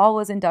 Lucille Ball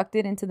was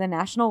inducted into the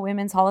National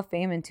Women's Hall of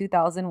Fame in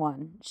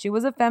 2001. She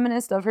was a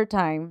feminist of her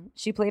time.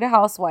 She played a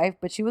housewife,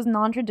 but she was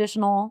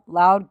non-traditional,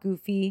 loud,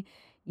 goofy.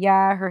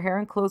 Yeah, her hair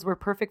and clothes were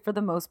perfect for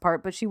the most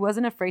part, but she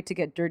wasn't afraid to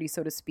get dirty,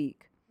 so to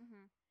speak.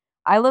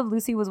 I Love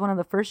Lucy was one of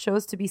the first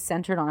shows to be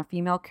centered on a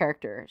female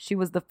character. She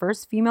was the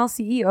first female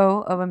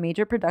CEO of a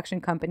major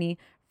production company,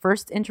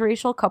 first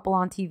interracial couple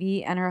on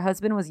TV, and her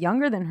husband was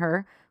younger than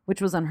her, which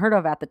was unheard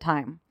of at the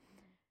time.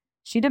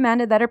 She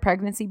demanded that her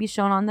pregnancy be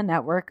shown on the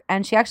network,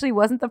 and she actually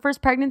wasn't the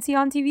first pregnancy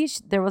on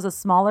TV. There was a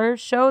smaller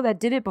show that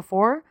did it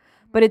before,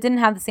 but it didn't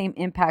have the same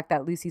impact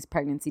that Lucy's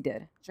pregnancy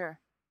did. Sure.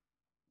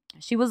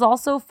 She was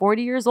also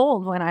 40 years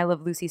old when I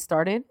Love Lucy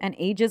started, and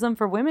ageism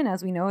for women,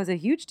 as we know, is a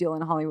huge deal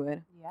in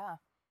Hollywood. Yeah.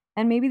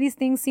 And maybe these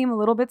things seem a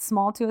little bit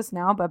small to us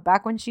now, but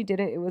back when she did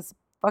it, it was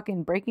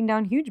fucking breaking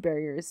down huge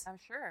barriers. I'm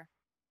sure.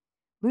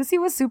 Lucy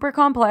was super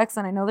complex,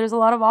 and I know there's a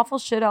lot of awful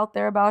shit out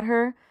there about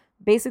her.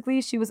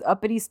 Basically, she was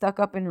uppity, stuck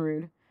up, and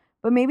rude.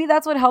 But maybe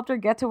that's what helped her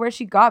get to where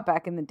she got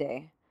back in the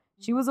day.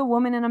 She was a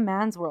woman in a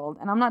man's world,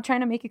 and I'm not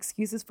trying to make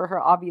excuses for her,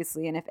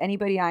 obviously. And if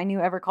anybody I knew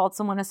ever called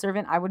someone a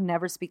servant, I would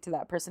never speak to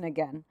that person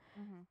again.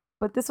 Mm-hmm.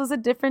 But this was a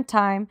different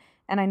time,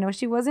 and I know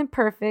she wasn't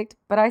perfect,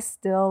 but I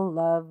still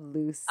love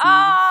Lucy.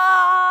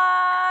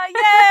 Ah,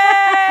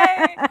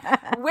 yay!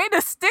 Way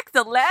to stick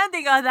the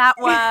landing on that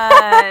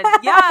one.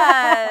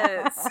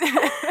 Yes.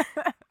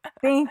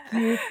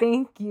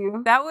 Thank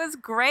you. That was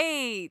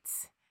great.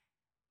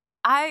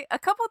 A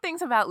couple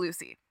things about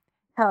Lucy.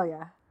 Hell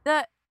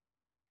yeah.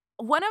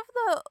 One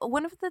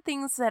of the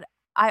things that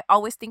I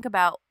always think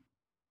about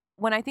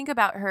when I think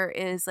about her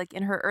is like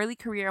in her early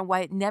career and why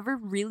it never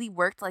really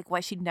worked, like why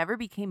she never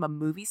became a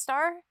movie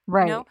star.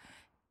 Right. You know?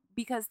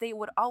 Because they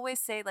would always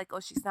say like, oh,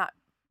 she's not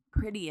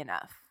pretty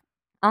enough.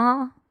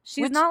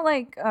 She's not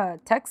like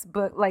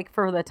textbook like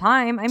for the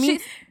time. I mean,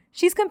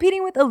 she's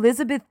competing with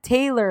Elizabeth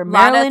Taylor,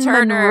 Marilyn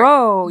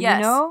Monroe, yes.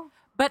 You know?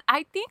 But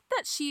I think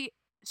that she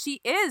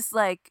is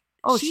like,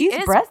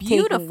 she's breathtaking.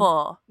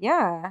 Beautiful.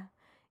 Yeah.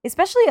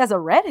 Especially as a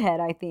redhead,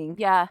 I think.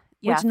 Yeah.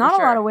 Which not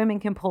a lot of women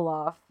can pull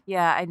off.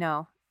 Yeah, I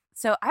know.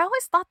 So I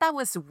always thought that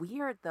was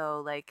weird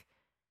though. Like,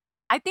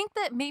 I think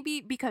that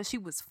maybe because she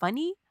was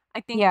funny,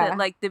 I think Yeah. that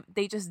like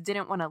they just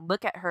didn't want to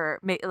look at her.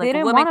 Like They a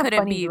didn't woman want a couldn't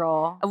funny be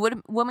girl.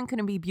 woman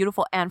couldn't be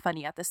beautiful and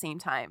funny at the same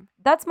time.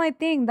 That's my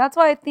thing. That's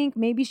why I think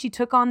maybe she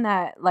took on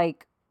that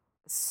like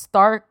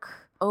stark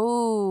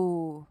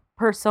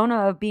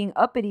persona of being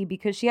uppity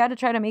because she had to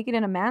try to make it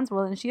in a man's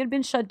world, and she had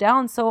been shut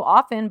down so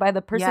often by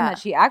the person that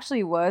she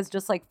actually was,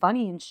 just like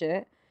funny and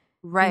shit.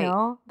 Right. You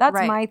know, that's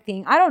right. my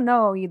thing. I don't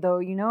know though,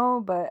 you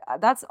know, but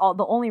that's all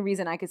the only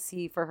reason I could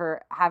see for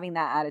her having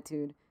that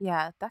attitude.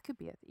 Yeah, that could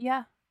be it.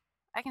 Yeah,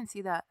 I can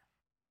see that.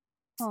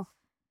 Oh.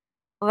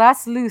 Well,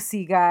 that's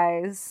Lucy,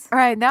 guys. All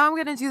right, now I'm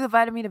gonna do the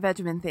vitamin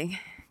vegemin thing.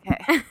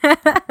 Okay.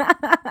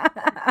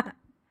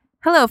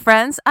 Hello,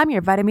 friends. I'm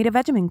your vitamin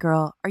vegemin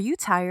girl. Are you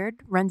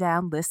tired, run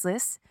down,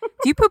 listless?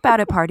 Do you poop out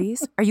at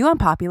parties? Are you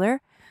unpopular?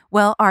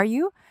 Well, are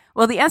you?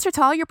 Well, the answer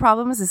to all your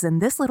problems is in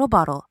this little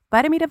bottle,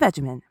 Vitamin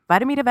Vegemin.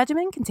 Vitamin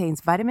Vegemin contains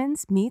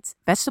vitamins, meats,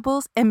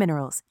 vegetables, and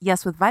minerals.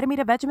 Yes, with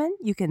Vitamin Vegemin,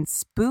 you can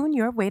spoon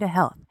your way to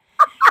health.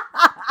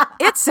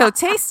 It's so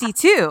tasty,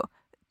 too,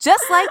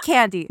 just like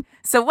candy.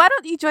 So why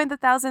don't you join the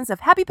thousands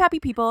of happy, pappy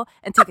people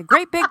and take a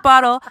great big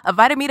bottle of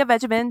Vitamin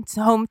Vegemin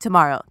home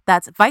tomorrow.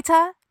 That's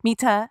Vita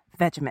Mita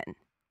Vegemin.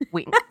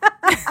 Wink.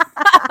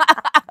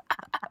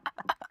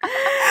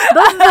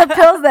 Those are the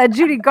pills that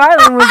Judy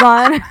Garland was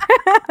on.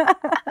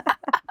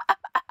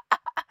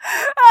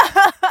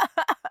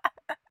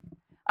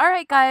 All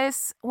right,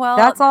 guys. Well,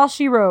 that's all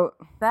she wrote.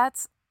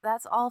 That's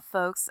all,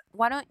 folks.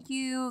 Why don't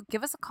you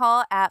give us a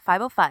call at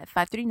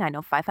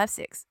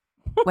 505-539-0556.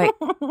 Wait.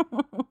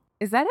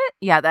 Is that it?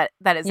 Yeah, that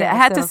is it. I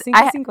had to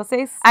I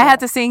had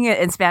to sing it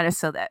in Spanish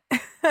so that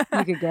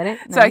you could get it.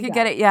 No, so I could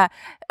get it. Yeah.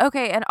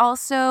 Okay, and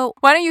also,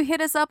 why don't you hit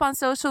us up on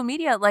social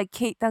media like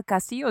Kate Del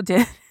Castillo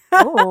did?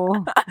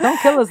 Oh, don't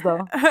kill us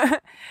though.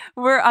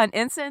 We're on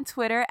Insta and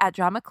Twitter at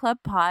Drama Club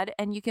Pod,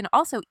 and you can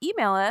also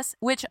email us,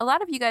 which a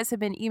lot of you guys have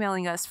been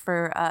emailing us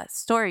for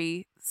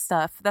story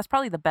stuff. That's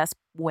probably the best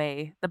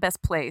way, the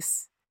best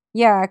place.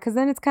 Yeah, because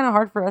then it's kind of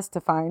hard for us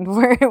to find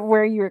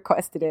where you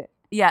requested it.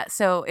 Yeah,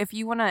 so if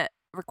you want to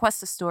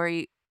request a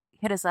story,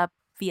 hit us up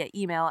via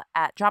email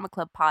at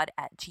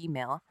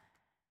dramaclubpod@gmail.com.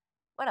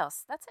 What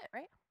else? That's it,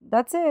 right?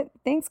 That's it.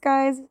 Thanks,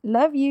 guys.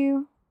 Love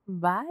you.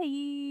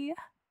 Bye.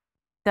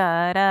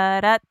 Da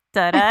da da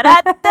da da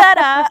da da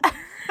da.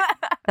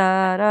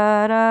 Da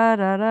da da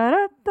da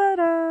da da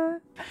da.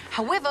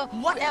 However,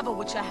 whatever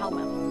with your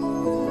helmet.